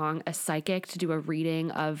brought along a psychic to do a reading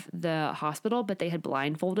of the hospital, but they had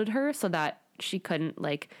blindfolded her so that she couldn't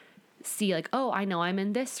like see like, oh, I know I'm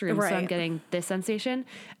in this room, so I'm getting this sensation.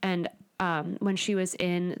 And when she was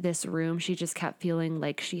in this room, she just kept feeling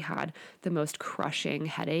like she had the most crushing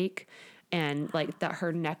headache, and like that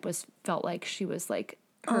her neck felt like she was like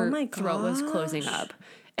her throat was closing up.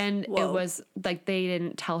 And it was like they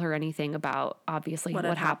didn't tell her anything about obviously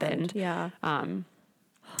what happened. Yeah.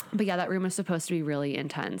 But yeah, that room was supposed to be really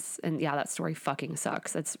intense. And yeah, that story fucking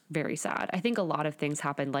sucks. It's very sad. I think a lot of things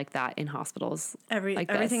happened like that in hospitals.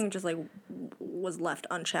 Everything just like was left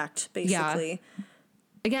unchecked, basically. Yeah.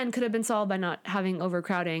 Again, could have been solved by not having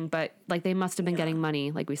overcrowding, but like they must have been getting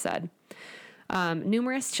money, like we said.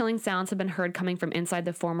 Numerous chilling sounds have been heard coming from inside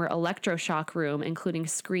the former electroshock room, including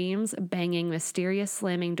screams, banging, mysterious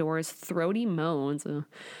slamming doors, throaty moans,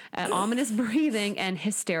 ominous breathing, and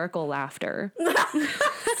hysterical laughter.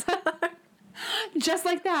 Just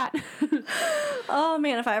like that. Oh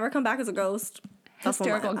man, if I ever come back as a ghost,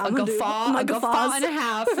 hysterical, a guffaw and a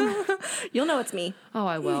half. You'll know it's me. Oh,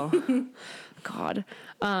 I will. God.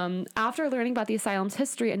 After learning about the asylum's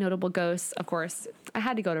history and notable ghosts, of course, I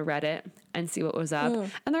had to go to Reddit and see what was up.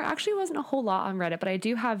 And there actually wasn't a whole lot on Reddit, but I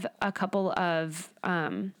do have a couple of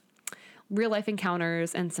real life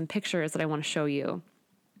encounters and some pictures that I want to show you.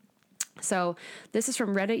 So this is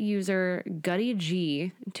from Reddit user Gutty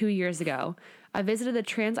G 2 years ago. I visited the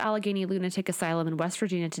Trans-Allegheny Lunatic Asylum in West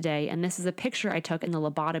Virginia today, and this is a picture I took in the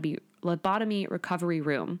lobotomy recovery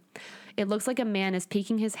room. It looks like a man is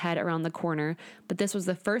peeking his head around the corner, but this was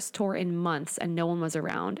the first tour in months and no one was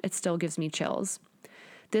around. It still gives me chills.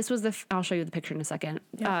 This was I'll show you the picture in a second.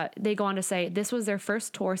 Yep. They go on to say this was their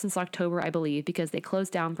first tour since October, I believe, because they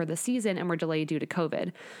closed down for the season and were delayed due to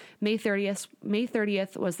COVID. May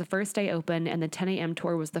 30th was the first day open, and the 10 a.m.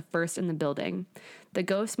 tour was the first in the building. The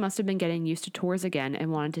ghosts must have been getting used to tours again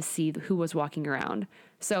and wanted to see who was walking around.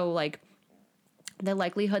 So, like, the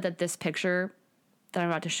likelihood that this picture that I'm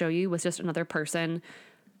about to show you was just another person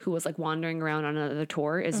who was, like, wandering around on another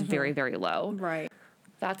tour is very, very low. Right.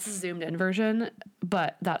 That's the zoomed in version,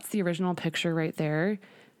 but that's the original picture right there.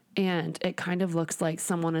 And it kind of looks like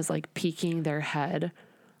someone is like peeking their head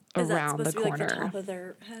around the corner. Is that supposed to be like the top of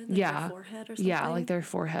their head? Like their forehead or something? Yeah, like their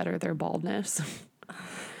forehead or their baldness.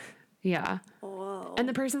 Yeah. Whoa. And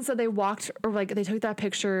the person said they walked, or like they took that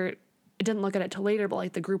picture. It didn't look at it till later, but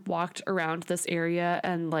like the group walked around this area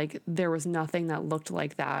and like there was nothing that looked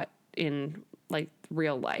like that in like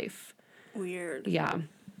real life. Weird. Yeah.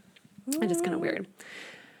 It's just kind of weird.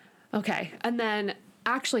 Okay. And then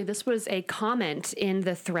actually this was a comment in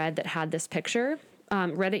the thread that had this picture.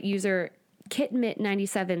 Reddit user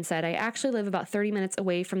KitMit97 said, I actually live about 30 minutes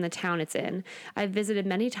away from the town it's in. I've visited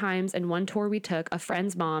many times, and one tour we took, a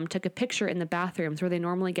friend's mom took a picture in the bathrooms where they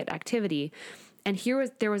normally get activity. And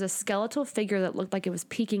there was a skeletal figure that looked like it was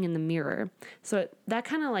peeking in the mirror. So that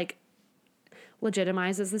kind of like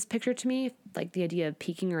legitimizes this picture to me. Like the idea of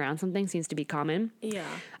peeking around something seems to be common. Yeah.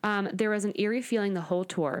 There was an eerie feeling the whole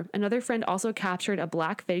tour. Another friend also captured a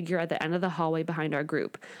black figure at the end of the hallway behind our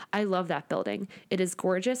group. I love that building. It is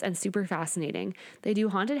gorgeous and super fascinating. They do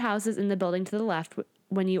haunted houses in the building to the left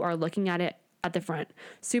when you are looking at it at the front.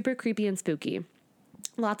 Super creepy and spooky.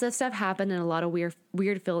 Lots of stuff happened and a lot of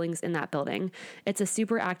weird feelings in that building. It's a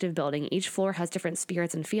super active building. Each floor has different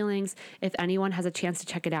spirits and feelings. If anyone has a chance to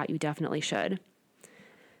check it out, you definitely should.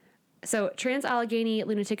 So Trans-Allegheny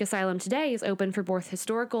Lunatic Asylum today is open for both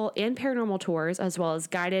historical and paranormal tours, as well as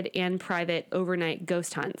guided and private overnight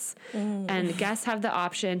ghost hunts. And guests have the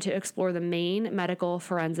option to explore the main medical,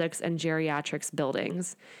 forensics, and geriatrics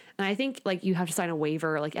buildings. And I think like you have to sign a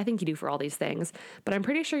waiver, like I think you do for all these things, but I'm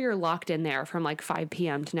pretty sure you're locked in there from like 5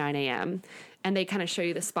 p.m. to 9 a.m. And they kind of show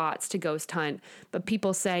you the spots to ghost hunt. But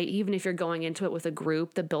people say even if you're going into it with a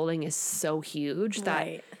group, the building is so huge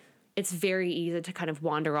that it's very easy to kind of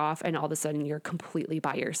wander off and all of a sudden you're completely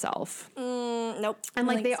by yourself. Nope. And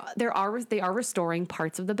like they are restoring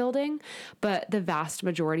parts of the building, but the vast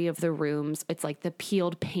majority of the rooms, it's like the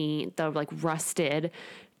peeled paint, the like rusted,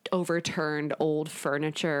 overturned old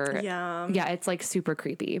furniture. Yeah. Yeah, it's like super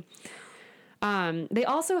creepy. They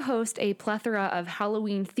also host a plethora of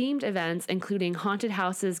Halloween-themed events, including haunted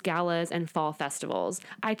houses, galas, and fall festivals.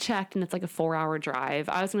 I checked, and it's like a 4-hour drive.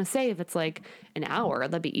 I was going to say if it's like an hour,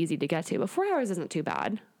 that'd be easy to get to, but 4 hours isn't too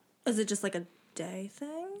bad. Is it just like a day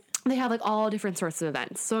thing? They have like all different sorts of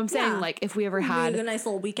events. So I'm saying like if we ever had a nice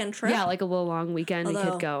little weekend trip. Yeah, like a little long weekend, we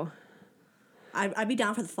could go. I'd be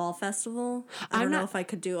down for the fall festival. I don't know if I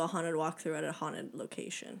could do a haunted walkthrough at a haunted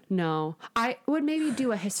location. No. I would maybe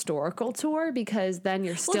do a historical tour because then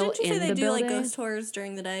you're still in the building. Didn't you say they do like ghost tours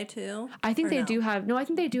during the day too? I think they do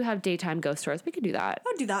have daytime ghost tours. We could do that.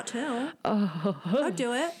 I'd do that too. Oh. I'd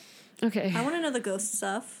do it. Okay. I want to know the ghost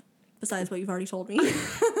stuff besides what you've already told me.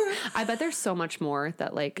 I bet there's so much more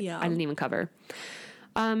that I didn't even cover.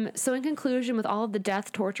 So in conclusion, with all of the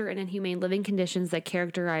death, torture, and inhumane living conditions that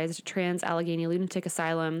characterized Trans-Allegheny Lunatic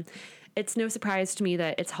Asylum, it's no surprise to me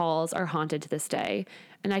that its halls are haunted to this day.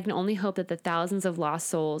 And I can only hope that the thousands of lost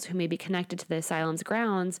souls who may be connected to the asylum's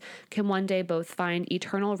grounds can one day both find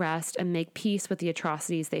eternal rest and make peace with the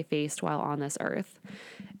atrocities they faced while on this earth.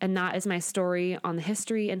 And that is my story on the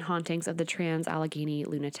history and hauntings of the Trans-Allegheny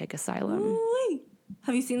Lunatic Asylum. Ooh-wee.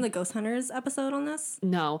 Have you seen the Ghost Hunters episode on this?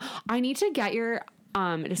 No. I need to get your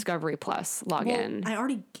Discovery Plus login. Well, I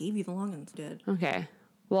already gave you the logins, dude. Okay.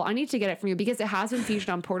 Well, I need to get it from you because it has been featured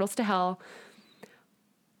on Portals to Hell.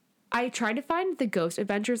 I tried to find the Ghost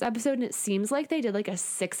Adventures episode, and it seems like they did like a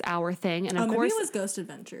 6-hour thing. And of course, maybe it was Ghost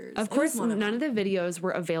Adventures. Of course, none of the videos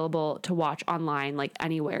were available to watch online, like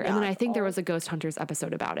anywhere. Yeah, and then I think there was a Ghost Hunters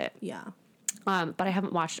episode about it. Yeah. But I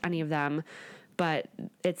haven't watched any of them. But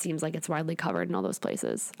it seems like it's widely covered in all those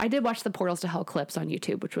places. I did watch the Portals to Hell clips on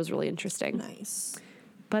YouTube, which was really interesting. Nice.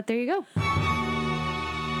 But there you go.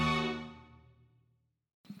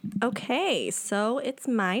 Okay, so it's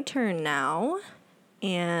my turn now.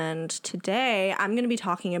 And today I'm going to be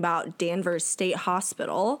talking about Danvers State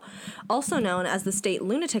Hospital, also known as the State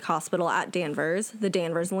Lunatic Hospital at Danvers, the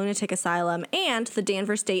Danvers Lunatic Asylum, and the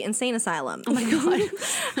Danvers State Insane Asylum. Oh my God.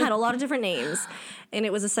 Had a lot of different names. And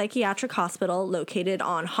it was a psychiatric hospital located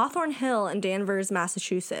on Hawthorne Hill in Danvers,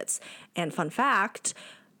 Massachusetts. And fun fact,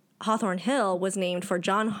 Hawthorne Hill was named for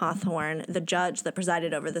John Hawthorne, the judge that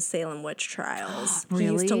presided over the Salem witch trials. Really?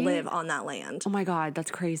 He used to live on that land. Oh my God, that's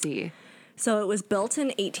crazy. So it was built in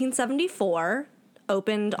 1874,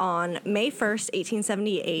 opened on May 1st,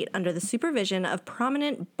 1878, under the supervision of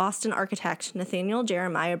prominent Boston architect Nathaniel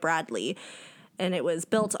Jeremiah Bradley. And it was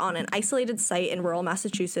built on an isolated site in rural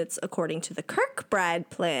Massachusetts according to the Kirkbride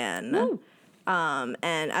Plan.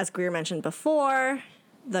 And as Greer mentioned before,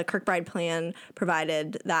 the Kirkbride Plan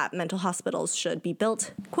provided that mental hospitals should be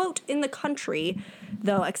built, quote, in the country,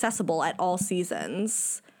 though accessible at all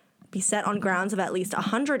seasons, be set on grounds of at least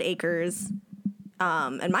 100 acres,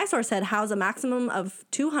 and my source said house a maximum of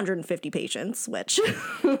 250 patients, which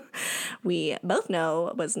we both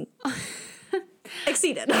know was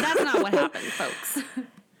exceeded. That's not what happened, folks.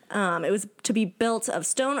 It was to be built of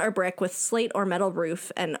stone or brick with slate or metal roof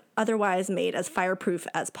and otherwise made as fireproof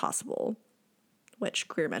as possible, which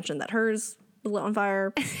Greer mentioned that hers was lit on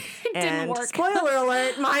fire. Didn't work. Spoiler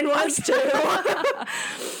alert, mine was too.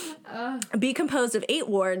 Be composed of 8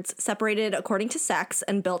 wards, separated according to sex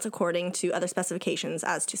and built according to other specifications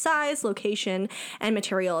as to size, location, and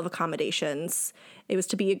material of accommodations. It was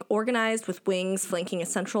to be organized with wings flanking a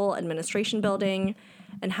central administration building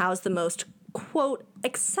and house the most, quote,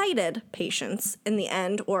 excited patients in the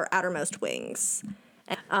end or outermost wings.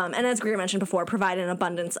 And as Greer mentioned before, provide an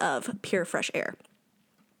abundance of pure fresh air.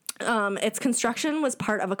 Its construction was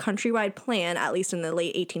part of a countrywide plan, at least in the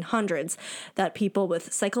late 1800s, that people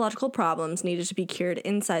with psychological problems needed to be cured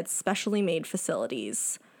inside specially made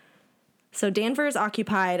facilities. So Danvers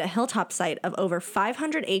occupied a hilltop site of over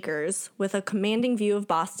 500 acres with a commanding view of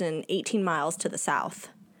Boston 18 miles to the south.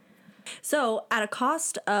 So at a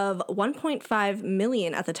cost of $1.5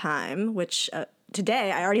 million at the time, which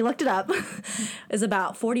today, I already looked it up, is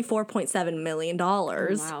about $44.7 million.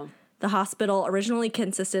 Oh, wow. The hospital originally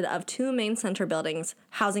consisted of 2 main center buildings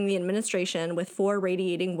housing the administration with 4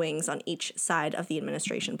 radiating wings on each side of the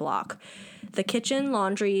administration block. The kitchen,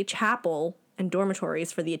 laundry, chapel, and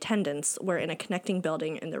dormitories for the attendants were in a connecting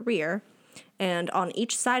building in the rear, and on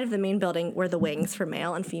each side of the main building were the wings for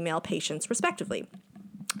male and female patients, respectively.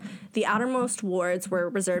 The outermost wards were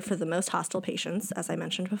reserved for the most hostile patients, as I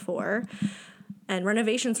mentioned before, and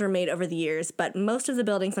renovations were made over the years, but most of the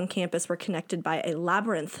buildings on campus were connected by a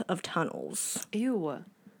labyrinth of tunnels. Ew.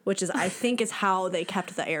 Which is, I think, is how they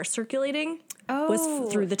kept the air circulating.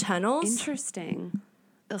 Was through the tunnels. Interesting.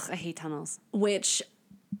 Ugh, I hate tunnels. Which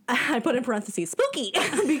I put in parentheses, spooky,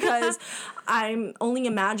 because I'm only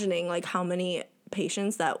imagining like how many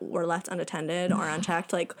patients that were left unattended or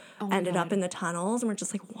unchecked, like, ended up in the tunnels and were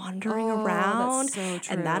just, like, wandering around. That's so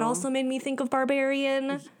true. And that also made me think of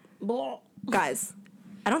Barbarian. Guys,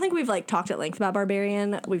 I don't think we've, like, talked at length about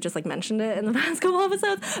Barbarian. We've just, like, mentioned it in the past couple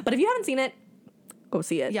episodes. But if you haven't seen it, go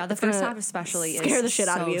see it. Yeah, the first half especially scare the shit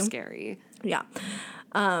out of you. Scary. Yeah.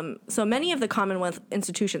 So many of the Commonwealth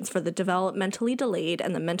institutions for the developmentally delayed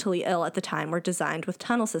and the mentally ill at the time were designed with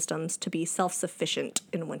tunnel systems to be self-sufficient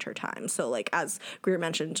in wintertime. So, like, as Greer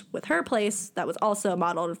mentioned with her place, that was also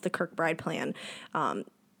modeled with the Kirkbride plan.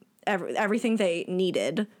 Everything they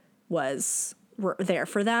needed was there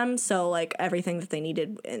for them. So, like, everything that they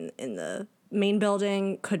needed in the main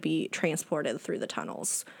building could be transported through the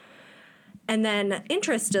tunnels. And then,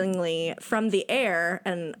 interestingly, from the air,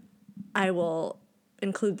 and I will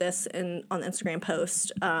include this on the Instagram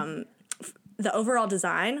post, the overall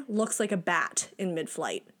design looks like a bat in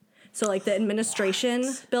mid-flight. So, like, the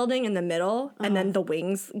administration building in the middle, and then the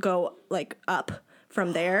wings go, like, up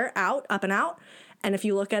from there, up and out. And if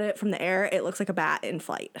you look at it from the air, it looks like a bat in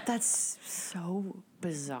flight. That's so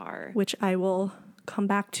bizarre. Which I will come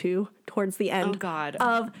back to towards the end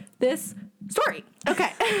of this story.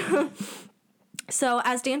 Okay. So,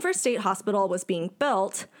 as Danvers State Hospital was being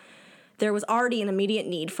built, there was already an immediate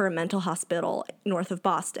need for a mental hospital north of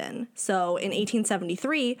Boston. So, in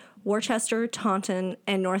 1873, Worcester, Taunton,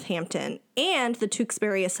 and Northampton, and the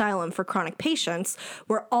Tewksbury Asylum for chronic patients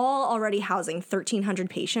were all already housing 1,300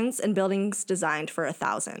 patients in buildings designed for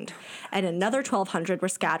 1,000. And another 1,200 were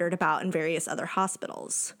scattered about in various other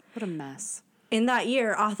hospitals. What a mess. In that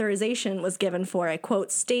year, authorization was given for a, quote,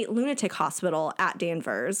 state lunatic hospital at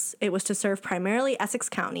Danvers. It was to serve primarily Essex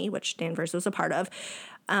County, which Danvers was a part of,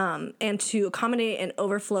 and to accommodate an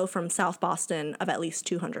overflow from South Boston of at least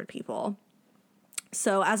 200 people.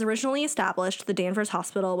 So, as originally established, the Danvers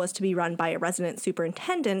Hospital was to be run by a resident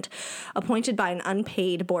superintendent appointed by an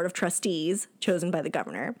unpaid board of trustees chosen by the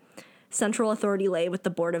governor. Central authority lay with the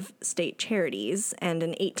Board of State Charities, and in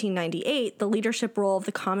 1898, the leadership role of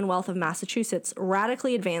the Commonwealth of Massachusetts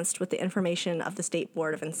radically advanced with the information of the State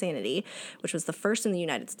Board of Insanity, which was the first in the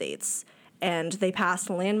United States. And they passed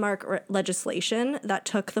landmark legislation that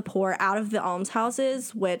took the poor out of the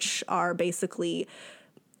almshouses, which are basically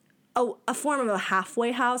a form of a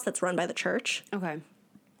halfway house that's run by the church. Okay.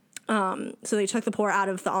 So they took the poor out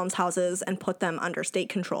of the almshouses and put them under state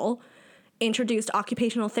control, introduced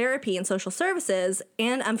occupational therapy and social services,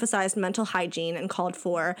 and emphasized mental hygiene and called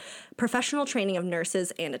for professional training of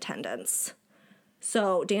nurses and attendants.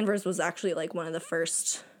 So Danvers was actually like one of the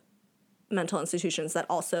first mental institutions that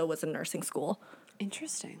also was a nursing school.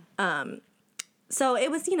 Interesting. So it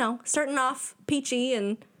was, starting off peachy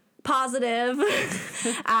and positive,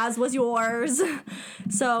 as was yours.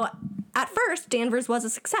 So at first, Danvers was a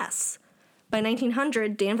success. By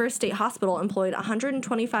 1900, Danvers State Hospital employed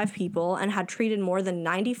 125 people and had treated more than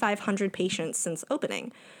 9,500 patients since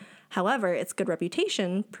opening. However, its good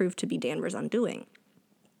reputation proved to be Danvers' undoing,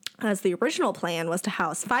 as the original plan was to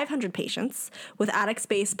house 500 patients, with attic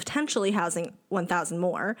space potentially housing 1,000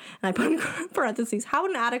 more. And I put in parentheses, how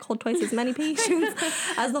would an attic hold twice as many patients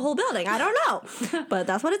as the whole building? I don't know, but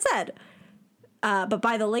that's what it said. But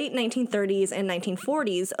by the late 1930s and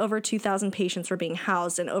 1940s, over 2,000 patients were being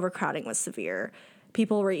housed and overcrowding was severe.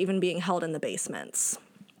 People were even being held in the basements.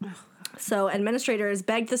 So administrators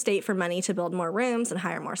begged the state for money to build more rooms and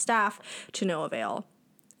hire more staff, to no avail.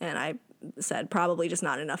 And I said probably just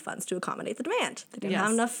not enough funds to accommodate the demand. They didn't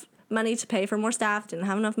have enough money to pay for more staff, didn't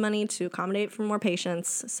have enough money to accommodate for more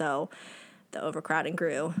patients, so the overcrowding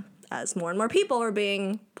grew as more and more people were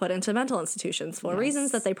being put into mental institutions for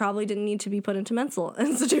reasons that they probably didn't need to be put into mental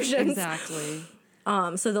institutions. Exactly.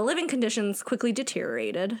 So the living conditions quickly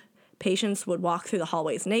deteriorated. Patients would walk through the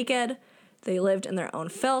hallways naked. They lived in their own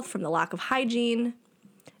filth from the lack of hygiene.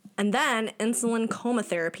 And then insulin coma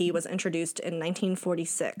therapy was introduced in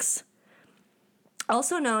 1946.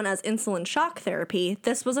 Also known as insulin shock therapy,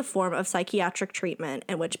 this was a form of psychiatric treatment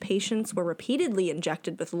in which patients were repeatedly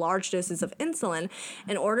injected with large doses of insulin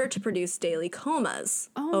in order to produce daily comas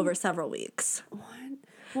over several weeks. What?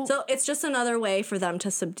 Well, So it's just another way for them to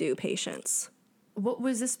subdue patients. what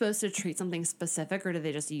was this supposed to treat something specific, or did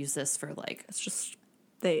they just use this for like? It's just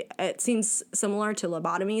it seems similar to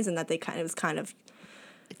lobotomies in that it was kind of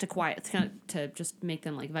To just make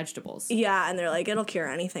them like vegetables. yeah, and they're like it'll cure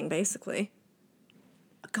anything basically.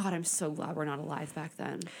 God, I'm so glad we're not alive back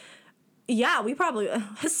then. Yeah, we probably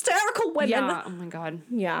hysterical women. Yeah. Oh my God.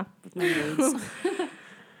 Yeah. With my moods.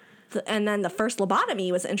 And then the first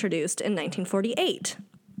lobotomy was introduced in 1948.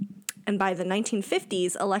 And by the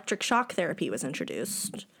 1950s, electric shock therapy was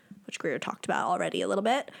introduced, which Greer talked about already a little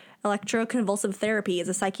bit. Electroconvulsive therapy is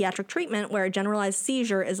a psychiatric treatment where a generalized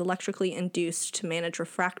seizure is electrically induced to manage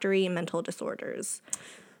refractory mental disorders,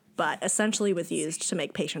 but essentially was used to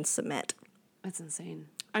make patients submit. That's insane.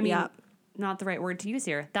 I mean, not the right word to use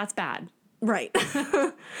here. That's bad. Right.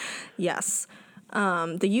 Yes.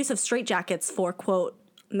 The use of straitjackets for, quote,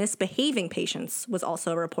 misbehaving patients was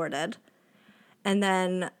also reported. And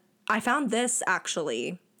then I found this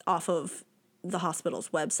actually off of the hospital's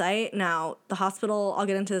website. Now, the hospital, I'll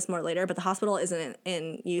get into this more later, but the hospital isn't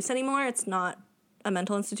in use anymore. It's not a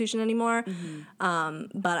mental institution anymore.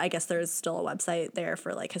 But I guess there's still a website there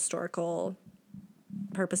for like historical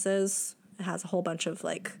purposes. It has a whole bunch of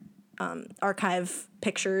like archive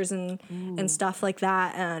pictures and stuff like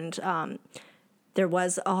that. And there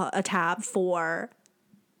was a tab for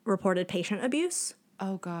reported patient abuse.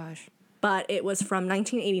 Oh, gosh. But it was from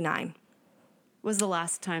 1989. Was the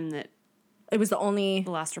last time that... It was the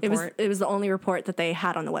last report? It was the only report that they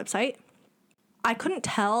had on the website. I couldn't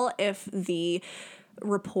tell if the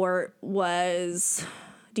report was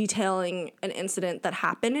detailing an incident that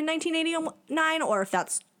happened in 1989 or if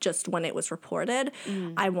that's just when it was reported.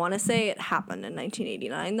 I want to say it happened in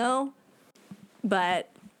 1989, though.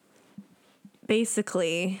 But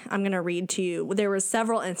basically, I'm going to read to you. There were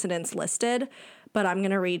several incidents listed, but I'm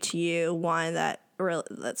going to read to you one that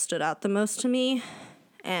stood out the most to me.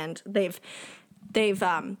 And they've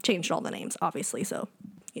changed all the names, obviously, so,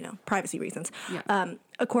 you know, privacy reasons. Yeah.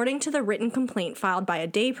 According to the written complaint filed by a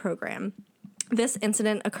day program, this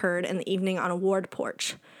incident occurred in the evening on a ward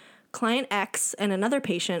porch. Client X and another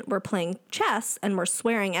patient were playing chess and were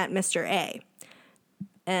swearing at Mr. A.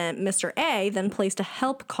 And Mr. A then placed a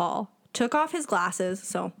help call, took off his glasses.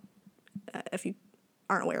 So if you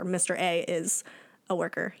aren't aware, Mr. A is a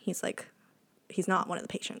worker. He's not one of the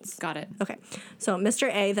patients. Got it. Okay. So Mr.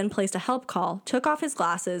 A then placed a help call, took off his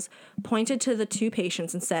glasses, pointed to the two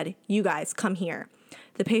patients and said, "You guys, come here."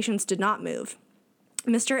 The patients did not move.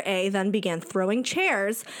 Mr. A then began throwing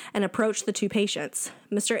chairs and approached the two patients.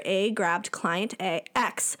 Mr. A grabbed client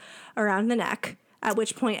X around the neck, at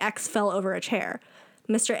which point X fell over a chair.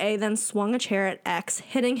 Mr. A then swung a chair at X,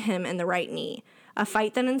 hitting him in the right knee. A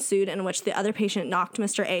fight then ensued in which the other patient knocked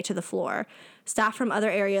Mr. A to the floor. Staff from other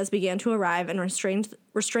areas began to arrive and restrained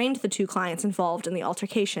the two clients involved in the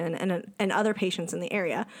altercation and other patients in the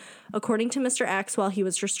area. According to Mr. X, while he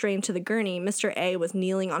was restrained to the gurney, Mr. A was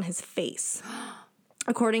kneeling on his face.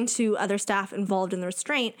 According to other staff involved in the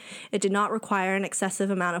restraint, it did not require an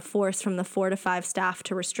excessive amount of force from the 4 to 5 staff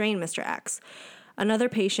to restrain Mr. X. Another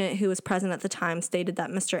patient who was present at the time stated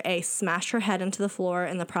that Mr. A smashed her head into the floor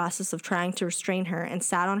in the process of trying to restrain her and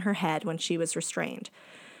sat on her head when she was restrained.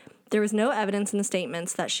 There was no evidence in the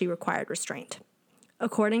statements that she required restraint.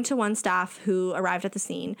 According to one staff who arrived at the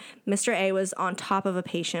scene, Mr. A was on top of a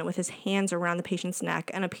patient with his hands around the patient's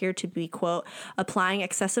neck and appeared to be, quote, applying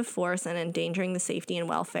excessive force and endangering the safety and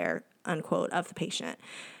welfare, unquote, of the patient.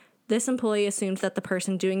 This employee assumed that the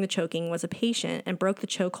person doing the choking was a patient and broke the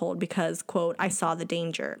chokehold because, quote, I saw the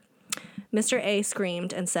danger. Mr. A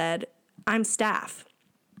screamed and said, "I'm staff."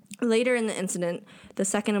 Later in the incident, the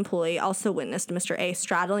second employee also witnessed Mr. A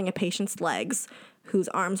straddling a patient's legs, whose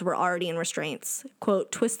arms were already in restraints. Quote,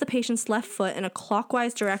 twist the patient's left foot in a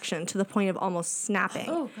clockwise direction to the point of almost snapping.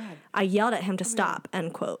 Oh, God. I yelled at him to stop,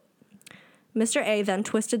 end quote. Mr. A then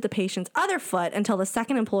twisted the patient's other foot until the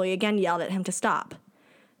second employee again yelled at him to stop.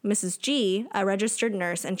 Mrs. G, a registered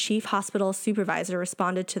nurse and chief hospital supervisor,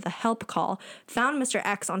 responded to the help call, found Mr.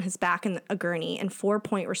 X on his back in a gurney and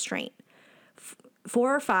 4-point restraint.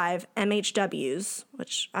 4 or 5 MHWs,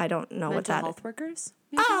 which I don't know what that is. Mental health workers?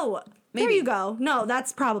 Maybe? Oh, Maybe. there you go. No,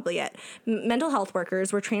 that's probably it. Mental health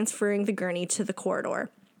workers were transferring the gurney to the corridor.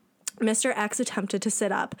 Mr. X attempted to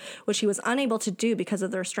sit up, which he was unable to do because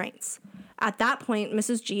of the restraints. At that point,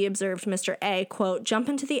 Mrs. G observed Mr. A, quote, jump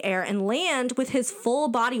into the air and land with his full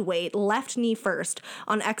body weight, left knee first,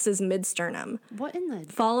 on X's mid-sternum. What in the...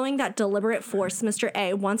 Following that deliberate force, Mr.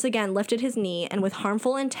 A once again lifted his knee and with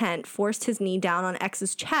harmful intent forced his knee down on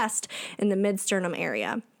X's chest in the mid-sternum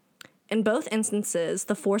area. In both instances,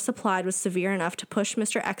 the force applied was severe enough to push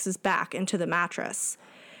Mr. X's back into the mattress.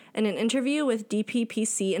 In an interview with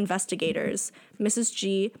DPPC investigators, Mrs.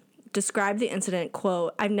 G described the incident,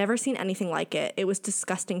 quote, I've never seen anything like it. It was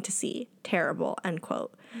disgusting to see. Terrible, end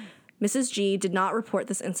quote. Mrs. G did not report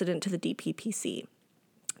this incident to the DPPC.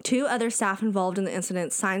 2 other staff involved in the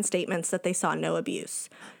incident signed statements that they saw no abuse.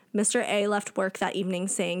 Mr. A left work that evening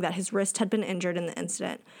saying that his wrist had been injured in the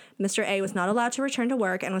incident. Mr. A was not allowed to return to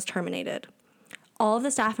work and was terminated. All of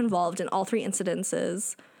the staff involved in all 3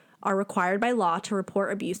 incidences are required by law to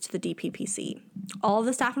report abuse to the DPPC. All of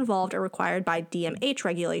the staff involved are required by DMH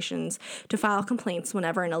regulations to file complaints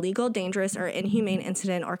whenever an illegal, dangerous, or inhumane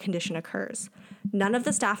incident or condition occurs. None of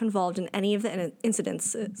the staff involved in any of the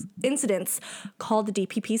incidents call the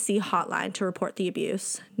DPPC hotline to report the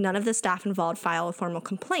abuse. None of the staff involved file a formal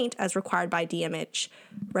complaint as required by DMH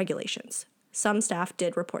regulations. Some staff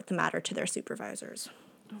did report the matter to their supervisors.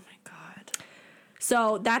 Oh my God.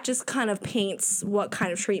 So that just kind of paints what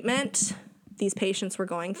kind of treatment these patients were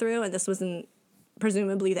going through. And this was in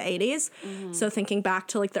presumably the 80s. Mm-hmm. So thinking back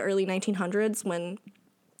to like the early 1900s when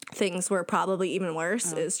things were probably even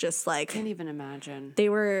worse is just like... Can't even imagine. They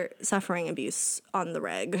were suffering abuse on the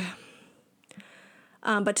reg.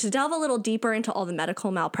 But to delve a little deeper into all the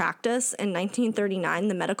medical malpractice, in 1939,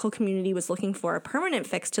 the medical community was looking for a permanent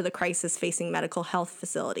fix to the crisis facing medical health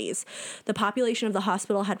facilities. The population of the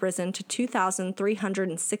hospital had risen to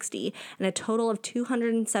 2,360, and a total of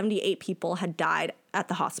 278 people had died at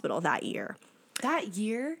the hospital that year. That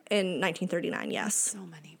year? In 1939, yes. So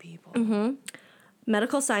many people. Mm-hmm.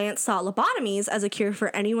 Medical science saw lobotomies as a cure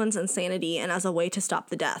for anyone's insanity and as a way to stop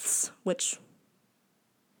the deaths, which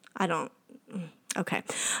I don't... Okay.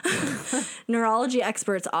 Neurology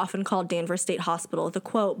experts often called Danvers State Hospital the,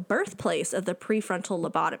 quote, birthplace of the prefrontal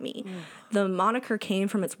lobotomy. The moniker came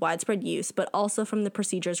from its widespread use, but also from the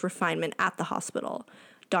procedure's refinement at the hospital.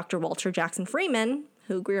 Dr. Walter Jackson Freeman,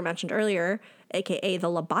 who Greer mentioned earlier, a.k.a. the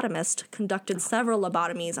lobotomist, conducted several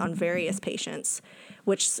lobotomies on various patients,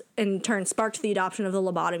 which in turn sparked the adoption of the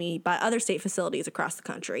lobotomy by other state facilities across the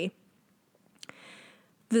country.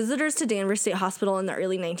 Visitors to Danvers State Hospital in the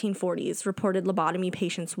early 1940s reported lobotomy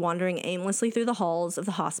patients wandering aimlessly through the halls of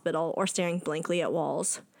the hospital or staring blankly at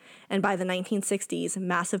walls. And by the 1960s,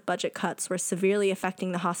 massive budget cuts were severely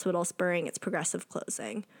affecting the hospital, spurring its progressive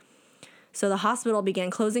closing. So the hospital began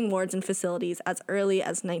closing wards and facilities as early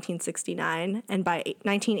as 1969, and by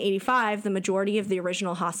 1985, the majority of the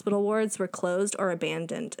original hospital wards were closed or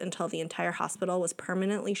abandoned until the entire hospital was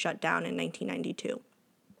permanently shut down in 1992.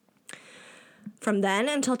 From then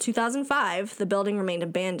until 2005, the building remained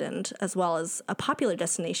abandoned, as well as a popular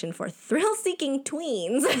destination for thrill-seeking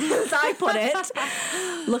tweens, as I put it,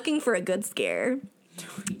 looking for a good scare.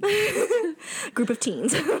 Group of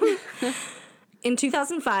teens. In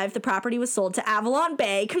 2005, the property was sold to Avalon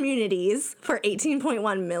Bay Communities for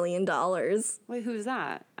 $18.1 million. Wait, who's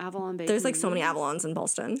that? Avalon Bay There's like so many Avalons in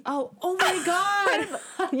Boston. Oh my God!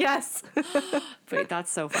 Yes. Wait,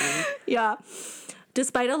 that's so funny. Yeah.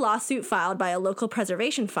 Despite a lawsuit filed by a local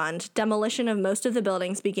preservation fund, demolition of most of the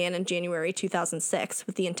buildings began in January 2006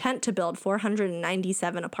 with the intent to build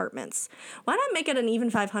 497 apartments. Why not make it an even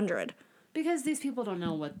 500? Because these people don't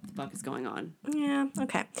know what the fuck is going on. Yeah,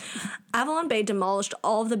 okay. Avalon Bay demolished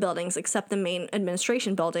all of the buildings except the main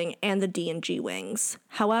administration building and the D&G wings.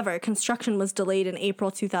 However, construction was delayed in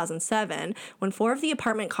April 2007 when 4 of the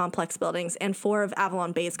apartment complex buildings and 4 of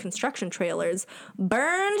Avalon Bay's construction trailers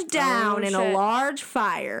burned down in a large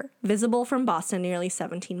fire visible from Boston nearly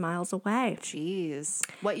 17 miles away. Jeez.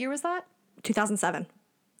 What year was that? 2007.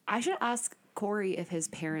 I should ask Corey if his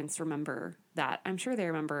parents remember that. I'm sure they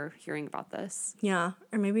remember hearing about this. Yeah,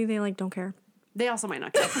 or maybe they like don't care. They also might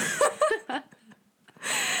not care.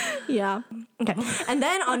 Yeah. Okay. And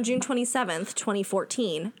then on June 27th,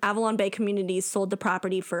 2014, Avalon Bay Communities sold the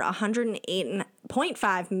property for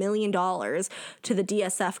 $108.5 million to the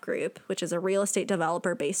DSF Group, which is a real estate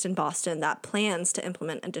developer based in Boston that plans to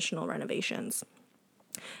implement additional renovations.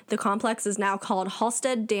 The complex is now called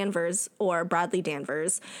Halstead Danvers or Bradley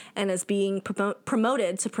Danvers and is being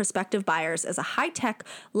promoted to prospective buyers as a high-tech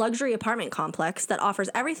luxury apartment complex that offers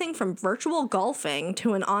everything from virtual golfing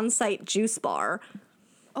to an on-site juice bar.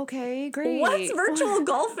 Okay, great. What's virtual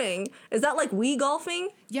golfing? Is that like Wii golfing?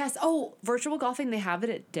 Yes. Oh, virtual golfing, they have it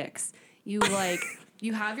at Dick's. You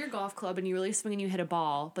you have your golf club and you really swing and you hit a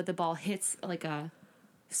ball, but the ball hits like a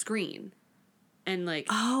screen and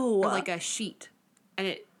or like a sheet. And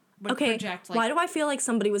it would project why do I feel like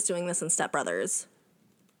somebody was doing this in Step Brothers?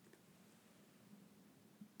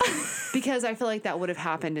 Because I feel like that would have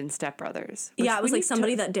happened in Step Brothers. Yeah, it was like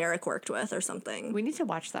somebody that Derek worked with or something. We need to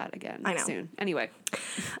watch that again soon. Anyway.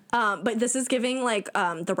 But this is giving like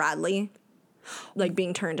the Radley, like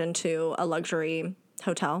being turned into a luxury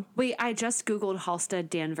hotel. Wait, I just Googled Halstead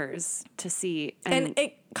Danvers to see. And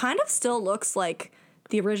it kind of still looks like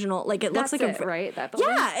the original, like it looks like right? That building?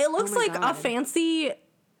 Yeah, it looks like God. a fancy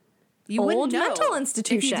You old wouldn't know. mental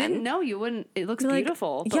institution. If you didn't know, you wouldn't. It looks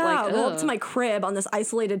beautiful. But yeah, like, roll up ugh. to my crib on this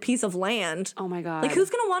isolated piece of land. Oh my God. Like, who's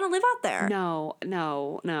going to want to live out there? No.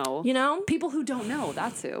 You know? People who don't know,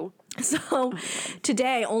 that's who. So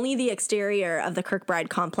today, only the exterior of the Kirkbride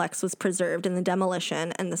complex was preserved in the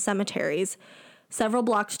demolition, and the cemeteries, several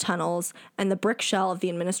blocked tunnels, and the brick shell of the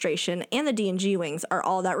administration and the D&G wings are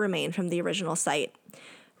all that remain from the original site.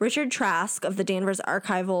 Richard Trask of the Danvers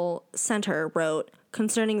Archival Center wrote,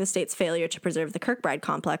 concerning the state's failure to preserve the Kirkbride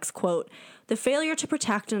complex, quote, "The failure to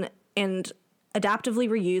protect and adaptively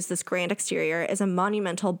reuse this grand exterior is a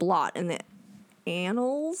monumental blot in the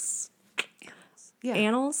annals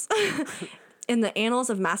in the annals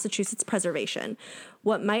of Massachusetts preservation.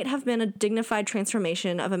 What might have been a dignified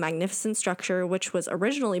transformation of a magnificent structure which was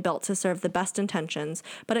originally built to serve the best intentions,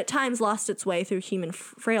 but at times lost its way through human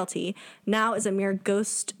frailty, now is a mere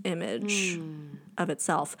ghost image of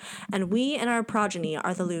itself, and we and our progeny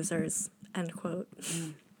are the losers," end quote.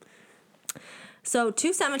 So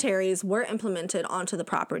 2 cemeteries were implemented onto the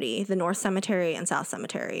property, the North Cemetery and South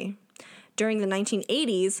Cemetery. During the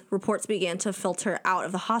 1980s, reports began to filter out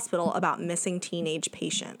of the hospital about missing teenage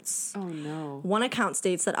patients. Oh, no. One account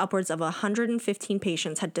states that upwards of 115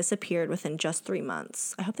 patients had disappeared within just 3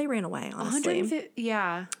 months. I hope they ran away, honestly.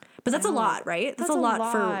 Yeah. But that's a lot, right? That's a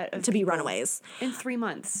lot to be runaways. In 3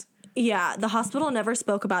 months. Yeah, the hospital never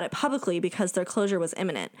spoke about it publicly because their closure was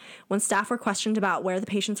imminent. When staff were questioned about where the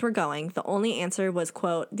patients were going, the only answer was,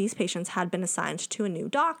 quote, "These patients had been assigned to a new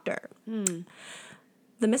doctor."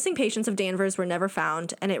 The missing patients of Danvers were never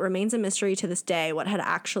found, and it remains a mystery to this day what had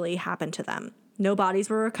actually happened to them. No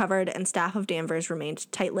bodies were recovered, and staff of Danvers remained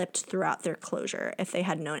tight-lipped throughout their closure, if they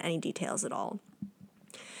had known any details at all.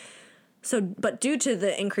 But due to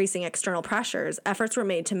the increasing external pressures, efforts were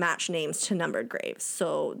made to match names to numbered graves.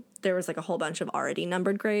 So there was like a whole bunch of already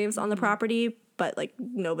numbered graves on the property, but like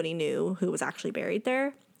nobody knew who was actually buried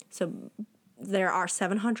there. So there are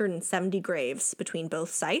 770 graves between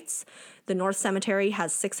both sites. The North Cemetery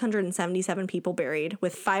has 677 people buried,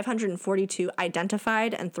 with 542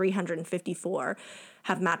 identified and 354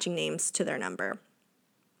 have matching names to their number.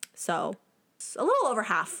 So a little over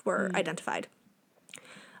half were identified.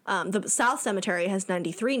 The South Cemetery has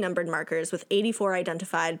 93 numbered markers, with 84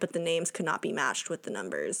 identified, but the names could not be matched with the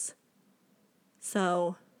numbers.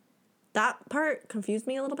 So that part confused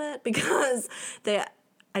me a little bit because they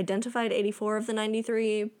identified 84 of the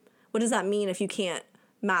 93. What does that mean if you can't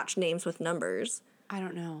match names with numbers? I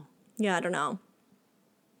don't know. Yeah, I don't know.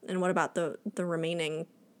 And what about the remaining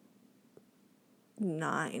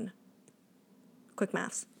 9? Quick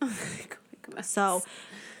maths. So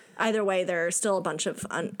either way, there are still a bunch of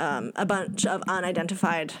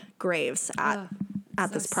unidentified graves at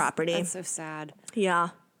this property. That's so sad. Yeah.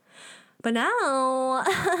 But now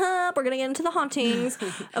we're going to get into the hauntings.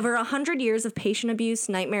 Over 100 years of patient abuse,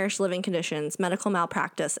 nightmarish living conditions, medical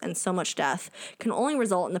malpractice, and so much death can only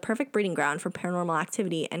result in the perfect breeding ground for paranormal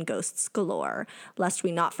activity and ghosts galore, lest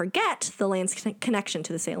we not forget the land's connection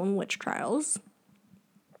to the Salem witch trials.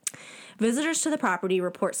 Visitors to the property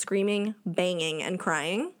report screaming, banging, and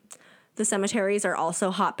crying. The cemeteries are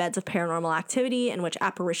also hotbeds of paranormal activity in which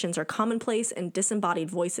apparitions are commonplace and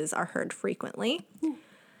disembodied voices are heard frequently.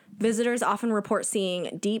 Visitors often report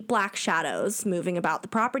seeing deep black shadows moving about the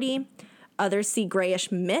property. Others see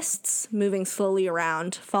grayish mists moving slowly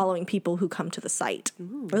around, following people who come to the site.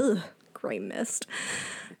 Ugh, gray mist.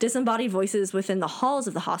 Disembodied voices within the halls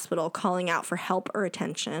of the hospital calling out for help or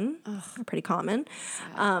attention are pretty common.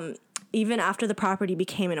 Even after the property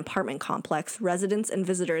became an apartment complex, residents and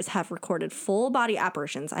visitors have recorded full-body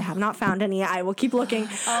apparitions. I have not found any. I will keep looking.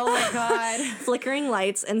 Oh, my God. Flickering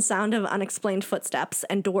lights and sound of unexplained footsteps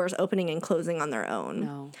and doors opening and closing on their own.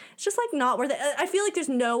 No. It's just, like, not worth it. I feel like there's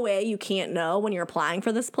no way you can't know when you're applying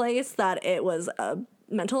for this place that it was a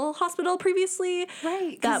mental hospital previously.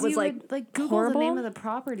 Right. That was, like Google horrible. the name of the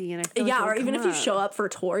property. And I feel Yeah, like or even if you show up for a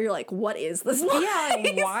tour, you're like, what is this place? Yeah,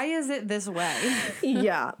 like, why is it this way?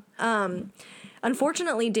 Yeah.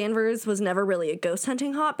 Unfortunately, Danvers was never really a ghost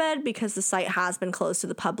hunting hotbed because the site has been closed to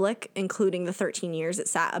the public, including the 13 years it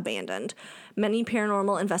sat abandoned. Many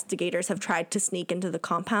paranormal investigators have tried to sneak into the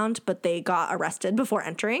compound, but they got arrested before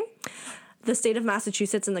entering. The state of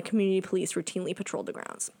Massachusetts and the community police routinely patrolled the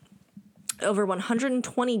grounds. Over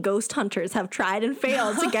 120 ghost hunters have tried and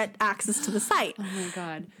failed to get access to the site. Oh, my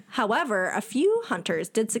God. However, a few hunters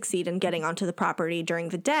did succeed in getting onto the property during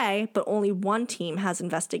the day, but only one team has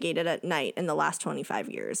investigated at night in the last 25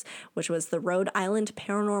 years, which was the Rhode Island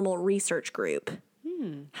Paranormal Research Group.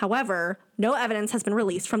 However, no evidence has been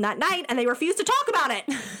released from that night, and they refuse to talk about it.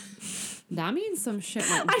 That means some shit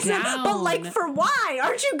went I said, down. but like, for why?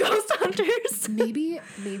 Aren't you ghost hunters? Maybe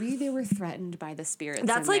they were threatened by the spirits.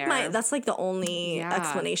 That's in like there. that's like the only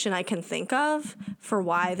explanation I can think of for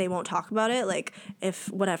why they won't talk about it. Like, if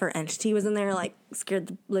whatever entity was in there, like, scared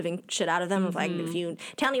the living shit out of them. Of like, if you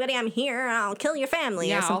tell anybody I'm here, I'll kill your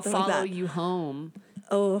family or something I'll follow like that. you home.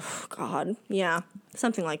 Oh God, yeah,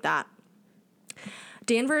 something like that.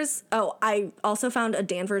 Danvers. Oh, I also found a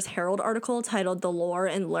Danvers Herald article titled "The Lore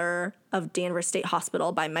and Lure of Danvers State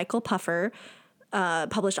Hospital" by Michael Puffer,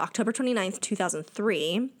 published October 29th,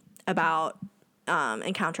 2003, about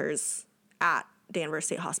encounters at Danvers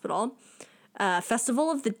State Hospital.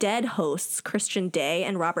 Festival of the Dead hosts Christian Day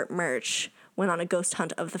and Robert Murch went on a ghost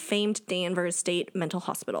hunt of the famed Danvers State Mental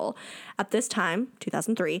Hospital. At this time,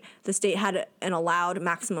 2003, the state had an allowed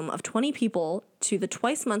maximum of 20 people to the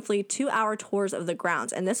twice-monthly 2-hour tours of the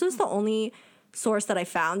grounds. And this was the only source that I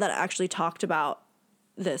found that actually talked about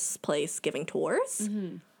this place giving tours.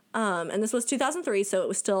 And this was 2003, so it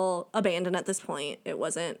was still abandoned at this point. It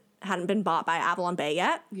hadn't been bought by Avalon Bay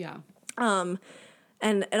yet. Yeah. And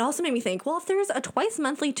it also made me think, well, if there's a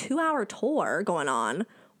twice-monthly 2-hour tour going on,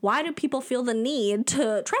 why do people feel the need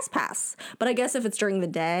to trespass? But I guess if it's during the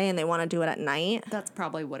day and they want to do it at night. That's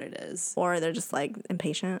probably what it is. Or they're just, like,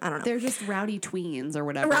 impatient. I don't know. They're just rowdy tweens or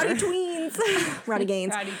whatever. Rowdy tweens. Rowdy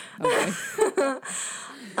gains. Okay.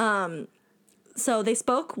 So they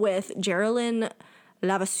spoke with Geraldine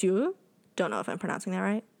Lavasseur. Don't know if I'm pronouncing that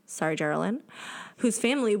right. Sorry, Geraldine. Whose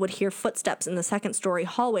family would hear footsteps in the second-story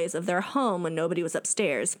hallways of their home when nobody was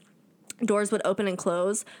upstairs. Doors would open and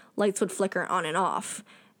close. Lights would flicker on and off.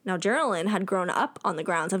 Now, Geraldine had grown up on the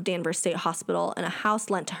grounds of Danvers State Hospital in a house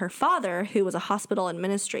lent to her father, who was a hospital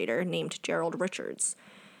administrator named Gerald Richards.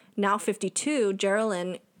 Now 52,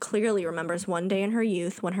 Geraldine clearly remembers one day in her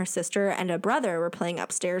youth when her sister and a brother were playing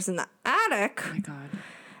upstairs in the attic. Oh my God.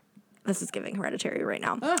 This is giving Hereditary right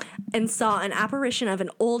now. And saw an apparition of an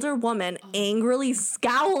older woman angrily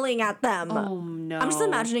scowling at them. Oh no. I'm just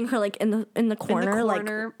imagining her like in the corner.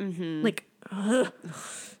 Like ugh.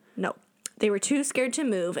 No. They were too scared to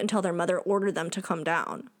move until their mother ordered them to come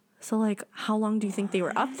down. So, like, how long do you think they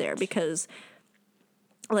were up there? Because,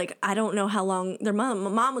 like, I don't know how long their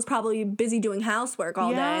mom was probably busy doing housework all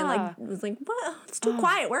day and, like, was like, what? It's too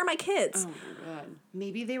quiet. Where are my kids? Oh, my God.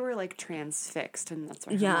 Maybe they were, like, transfixed and that's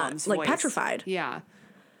why her mom's like voice. petrified. Yeah.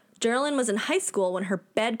 Geraldine was in high school when her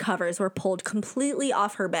bed covers were pulled completely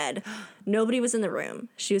off her bed. Nobody was in the room.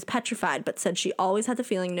 She was petrified, but said she always had the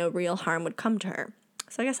feeling no real harm would come to her.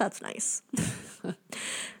 So I guess that's nice.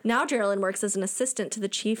 Now Geraldine works as an assistant to the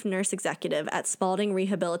chief nurse executive at Spalding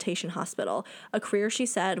Rehabilitation Hospital, a career she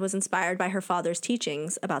said was inspired by her father's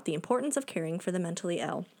teachings about the importance of caring for the mentally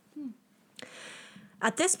ill.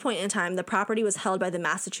 At this point in time, the property was held by the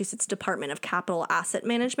Massachusetts Department of Capital Asset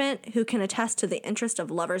Management, who can attest to the interest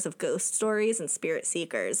of lovers of ghost stories and spirit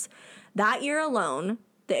seekers. That year alone,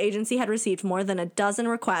 the agency had received more than a dozen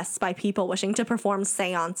requests by people wishing to perform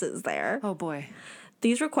seances there. Oh, boy.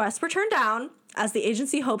 These requests were turned down, as the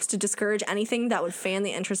agency hopes to discourage anything that would fan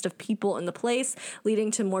the interest of people in the place, leading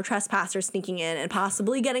to more trespassers sneaking in and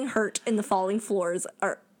possibly getting hurt in the failing floors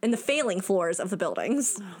of the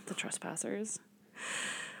buildings. Oh, the trespassers.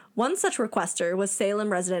 One such requester was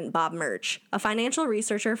Salem resident Bob Murch, a financial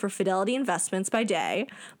researcher for Fidelity Investments by day.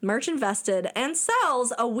 Murch invested and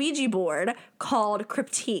sells a Ouija board called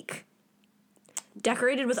Cryptique,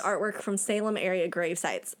 decorated with artwork from Salem area grave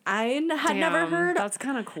sites. I had never heard. That's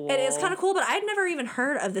kind of cool. It is kind of cool, but I'd never even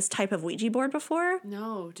heard of this type of Ouija board before.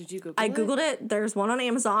 No, did you Google I it? Googled it. There's one on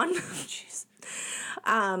Amazon. Oh, jeez.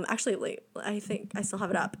 Actually, wait, I think I still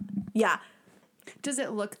have it up. Yeah. Does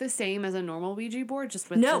it look the same as a normal Ouija board, just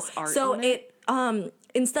with No. this art So on it?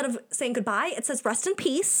 Instead of saying goodbye, it says rest in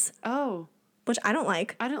peace, Oh, which I don't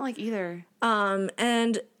like. I don't like either.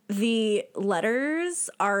 And the letters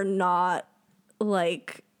are not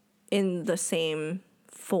like in the same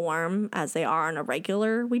form as they are on a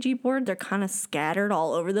regular Ouija board. They're kind of scattered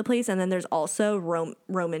all over the place. And then there's also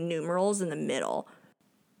Roman numerals in the middle.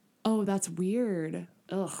 Oh, that's weird.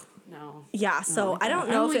 Ugh, no. Yeah, so I don't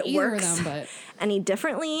know if it works any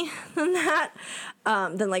differently than that,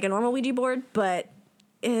 than like a normal Ouija board, but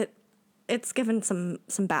it's given some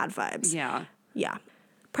bad vibes. Yeah. Yeah.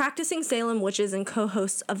 Practicing Salem witches and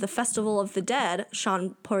co-hosts of the Festival of the Dead,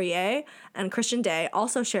 Sean Poirier and Christian Day,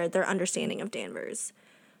 also shared their understanding of Danvers.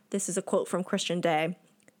 This is a quote from Christian Day.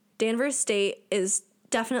 Danvers State is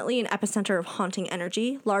definitely an epicenter of haunting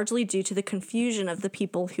energy, largely due to the confusion of the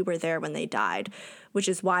people who were there when they died, which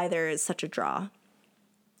is why there is such a draw.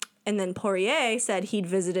 And then Poirier said he'd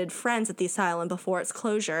visited friends at the asylum before its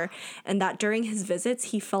closure, and that during his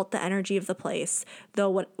visits he felt the energy of the place,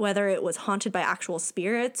 though whether it was haunted by actual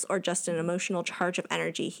spirits or just an emotional charge of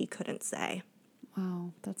energy, he couldn't say.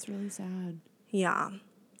 Wow, that's really sad. Yeah.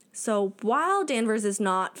 So while Danvers is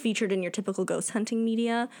not featured in your typical ghost hunting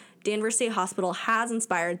media, Danvers State Hospital has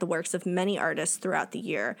inspired the works of many artists throughout the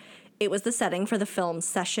year. It was the setting for the film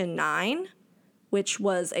Session 9, which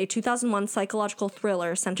was a 2001 psychological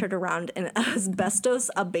thriller centered around an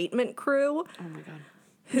asbestos abatement crew Oh my God.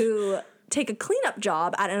 who take a cleanup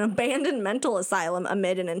job at an abandoned mental asylum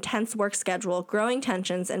amid an intense work schedule, growing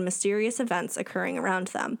tensions, and mysterious events occurring around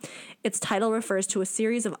them. Its title refers to a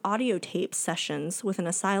series of audio tape sessions with an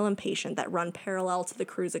asylum patient that run parallel to the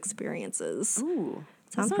crew's experiences. Ooh.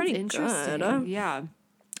 Sounds pretty interesting. good. Yeah.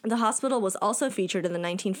 The hospital was also featured in the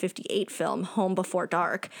 1958 film Home Before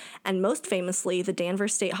Dark, and most famously, the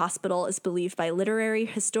Danvers State Hospital is believed by literary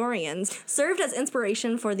historians served as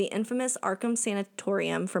inspiration for the infamous Arkham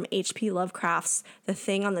Sanatorium from H.P. Lovecraft's The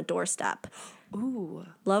Thing on the Doorstep. Ooh.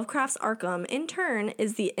 Lovecraft's Arkham, in turn,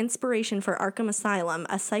 is the inspiration for Arkham Asylum,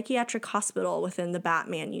 a psychiatric hospital within the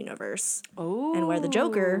Batman universe. Oh. And where the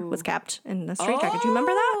Joker was kept in a straitjacket. Do you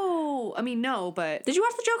remember that? Oh, I mean, no, but Did you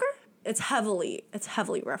watch the Joker? It's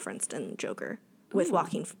heavily referenced in Joker with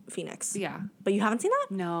Joaquin Phoenix. yeah. But you haven't seen that?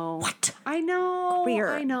 No. What? I know. Queer.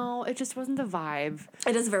 I know. It just wasn't the vibe.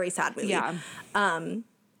 It is a very sad movie. Yeah.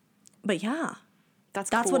 But yeah, That's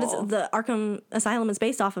that's cool. what it's. The Arkham Asylum is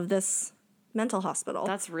based off of this mental hospital,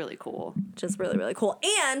 That's really cool. which is really, really cool.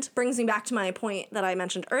 And brings me back to my point that I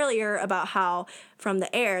mentioned earlier about how from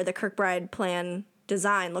the air, the Kirkbride plan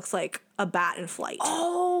design looks like a bat in flight.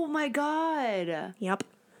 Oh my God. Yep.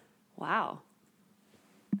 Wow.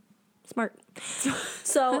 Smart.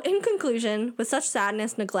 So, in conclusion, with such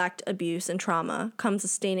sadness, neglect, abuse, and trauma comes a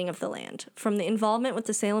staining of the land. From the involvement with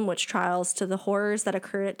the Salem witch trials to the horrors that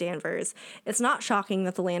occurred at Danvers, it's not shocking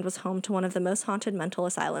that the land was home to one of the most haunted mental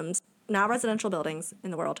asylums, now residential buildings,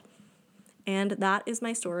 in the world. And that is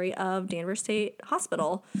my story of Danvers State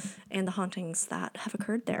Hospital and the hauntings that have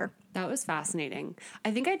occurred there. That was fascinating.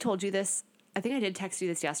 I think I told you this. I think I did text you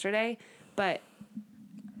this yesterday, but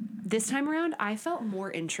this time around, I felt more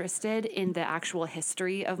interested in the actual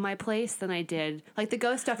history of my place than I did. Like, the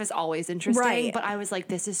ghost stuff is always interesting, Right. but I was like,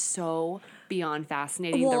 this is so beyond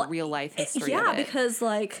fascinating, Well, the real life history Yeah, of it. because,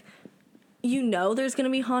 like, you know there's going to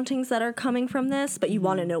be hauntings that are coming from this, but you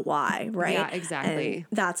want to know why, right? Yeah, exactly. And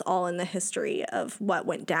that's all in the history of what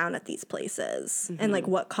went down at these places and, like,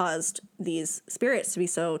 what caused these spirits to be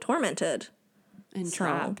so tormented. And So,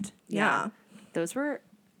 trapped. yeah. Those were...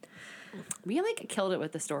 We, like, killed it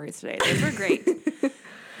with the stories today. Those were great.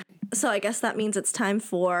 So I guess that means it's time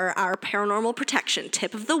for our paranormal protection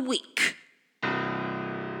tip of the week.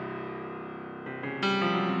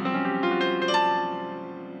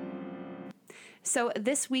 So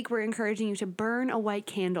this week, we're encouraging you to burn a white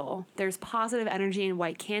candle. There's positive energy in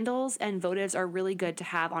white candles, and votives are really good to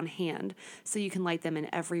have on hand, so you can light them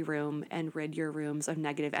in every room and rid your rooms of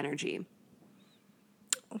negative energy.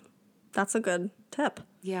 That's a good tip.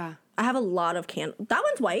 Yeah. I have a lot of That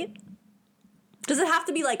one's white. Does it have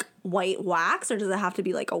to be like white wax or does it have to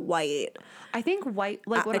be like a white? I think white,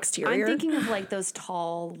 like when exterior? I'm thinking of like those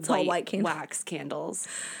tall white candles. wax candles.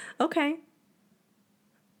 Okay.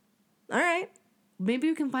 All right. Maybe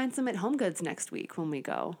we can find some at Home Goods next week when we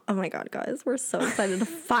go. Oh my God, guys. We're so excited to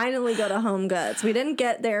finally go to Home Goods. We didn't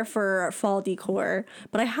get there for fall decor,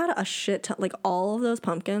 but I had a shit ton. Like all of those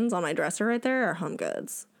pumpkins on my dresser right there are Home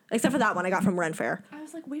Goods. Except for that one I got from Ren Fair. I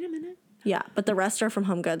was like, wait a minute. Yeah, but the rest are from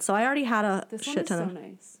Home Goods. So I already had a This shit one is ton so of.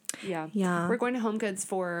 nice. Yeah. Yeah. We're going to Home Goods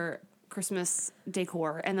for Christmas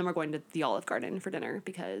decor, and then we're going to the Olive Garden for dinner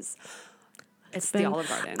because it's the Olive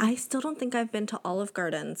Garden. I still don't think I've been to Olive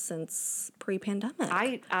Garden since pre-pandemic.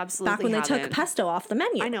 I absolutely Back when they haven't. took pesto off the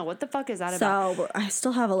menu. I know. What the fuck is that about? So I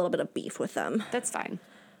still have a little bit of beef with them. That's fine.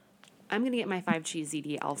 I'm going to get my 5 cheese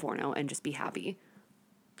ziti al forno and just be happy.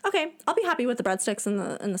 Okay, I'll be happy with the breadsticks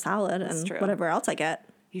and the salad and true. whatever else I get.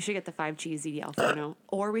 You should get the 5 cheese ziti al forno.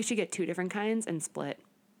 Or we should get 2 different kinds and split.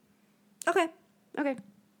 Okay, Okay.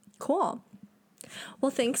 cool. Well,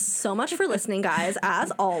 thanks so much for listening, guys, as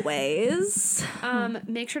always.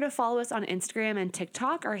 Make sure to follow us on Instagram and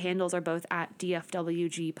TikTok. Our handles are both at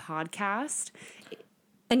DFWG Podcast.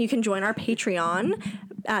 And you can join our Patreon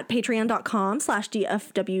at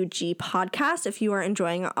patreon.com/DFWG podcast if you are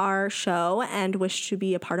enjoying our show and wish to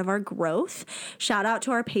be a part of our growth. Shout out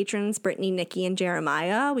to our patrons, Brittany, Nikki, and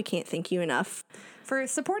Jeremiah. We can't thank you enough. For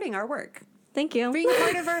supporting our work. Thank you. being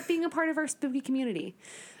a part of our spooky community.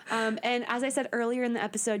 And as I said earlier in the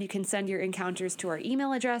episode, you can send your encounters to our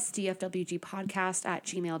email address,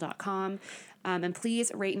 dfwgpodcast@gmail.com. And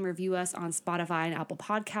please rate and review us on Spotify and Apple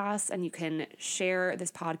Podcasts. And you can share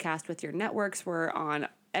this podcast with your networks. We're on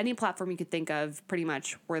any platform you could think of. Pretty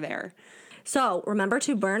much, we're there. So remember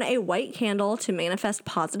to burn a white candle to manifest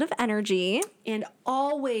positive energy. And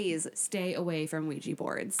always stay away from Ouija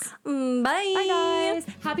boards. Bye. Bye, guys.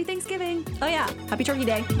 Happy Thanksgiving. Oh, yeah. Happy Turkey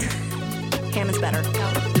Day. Ham is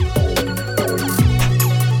better.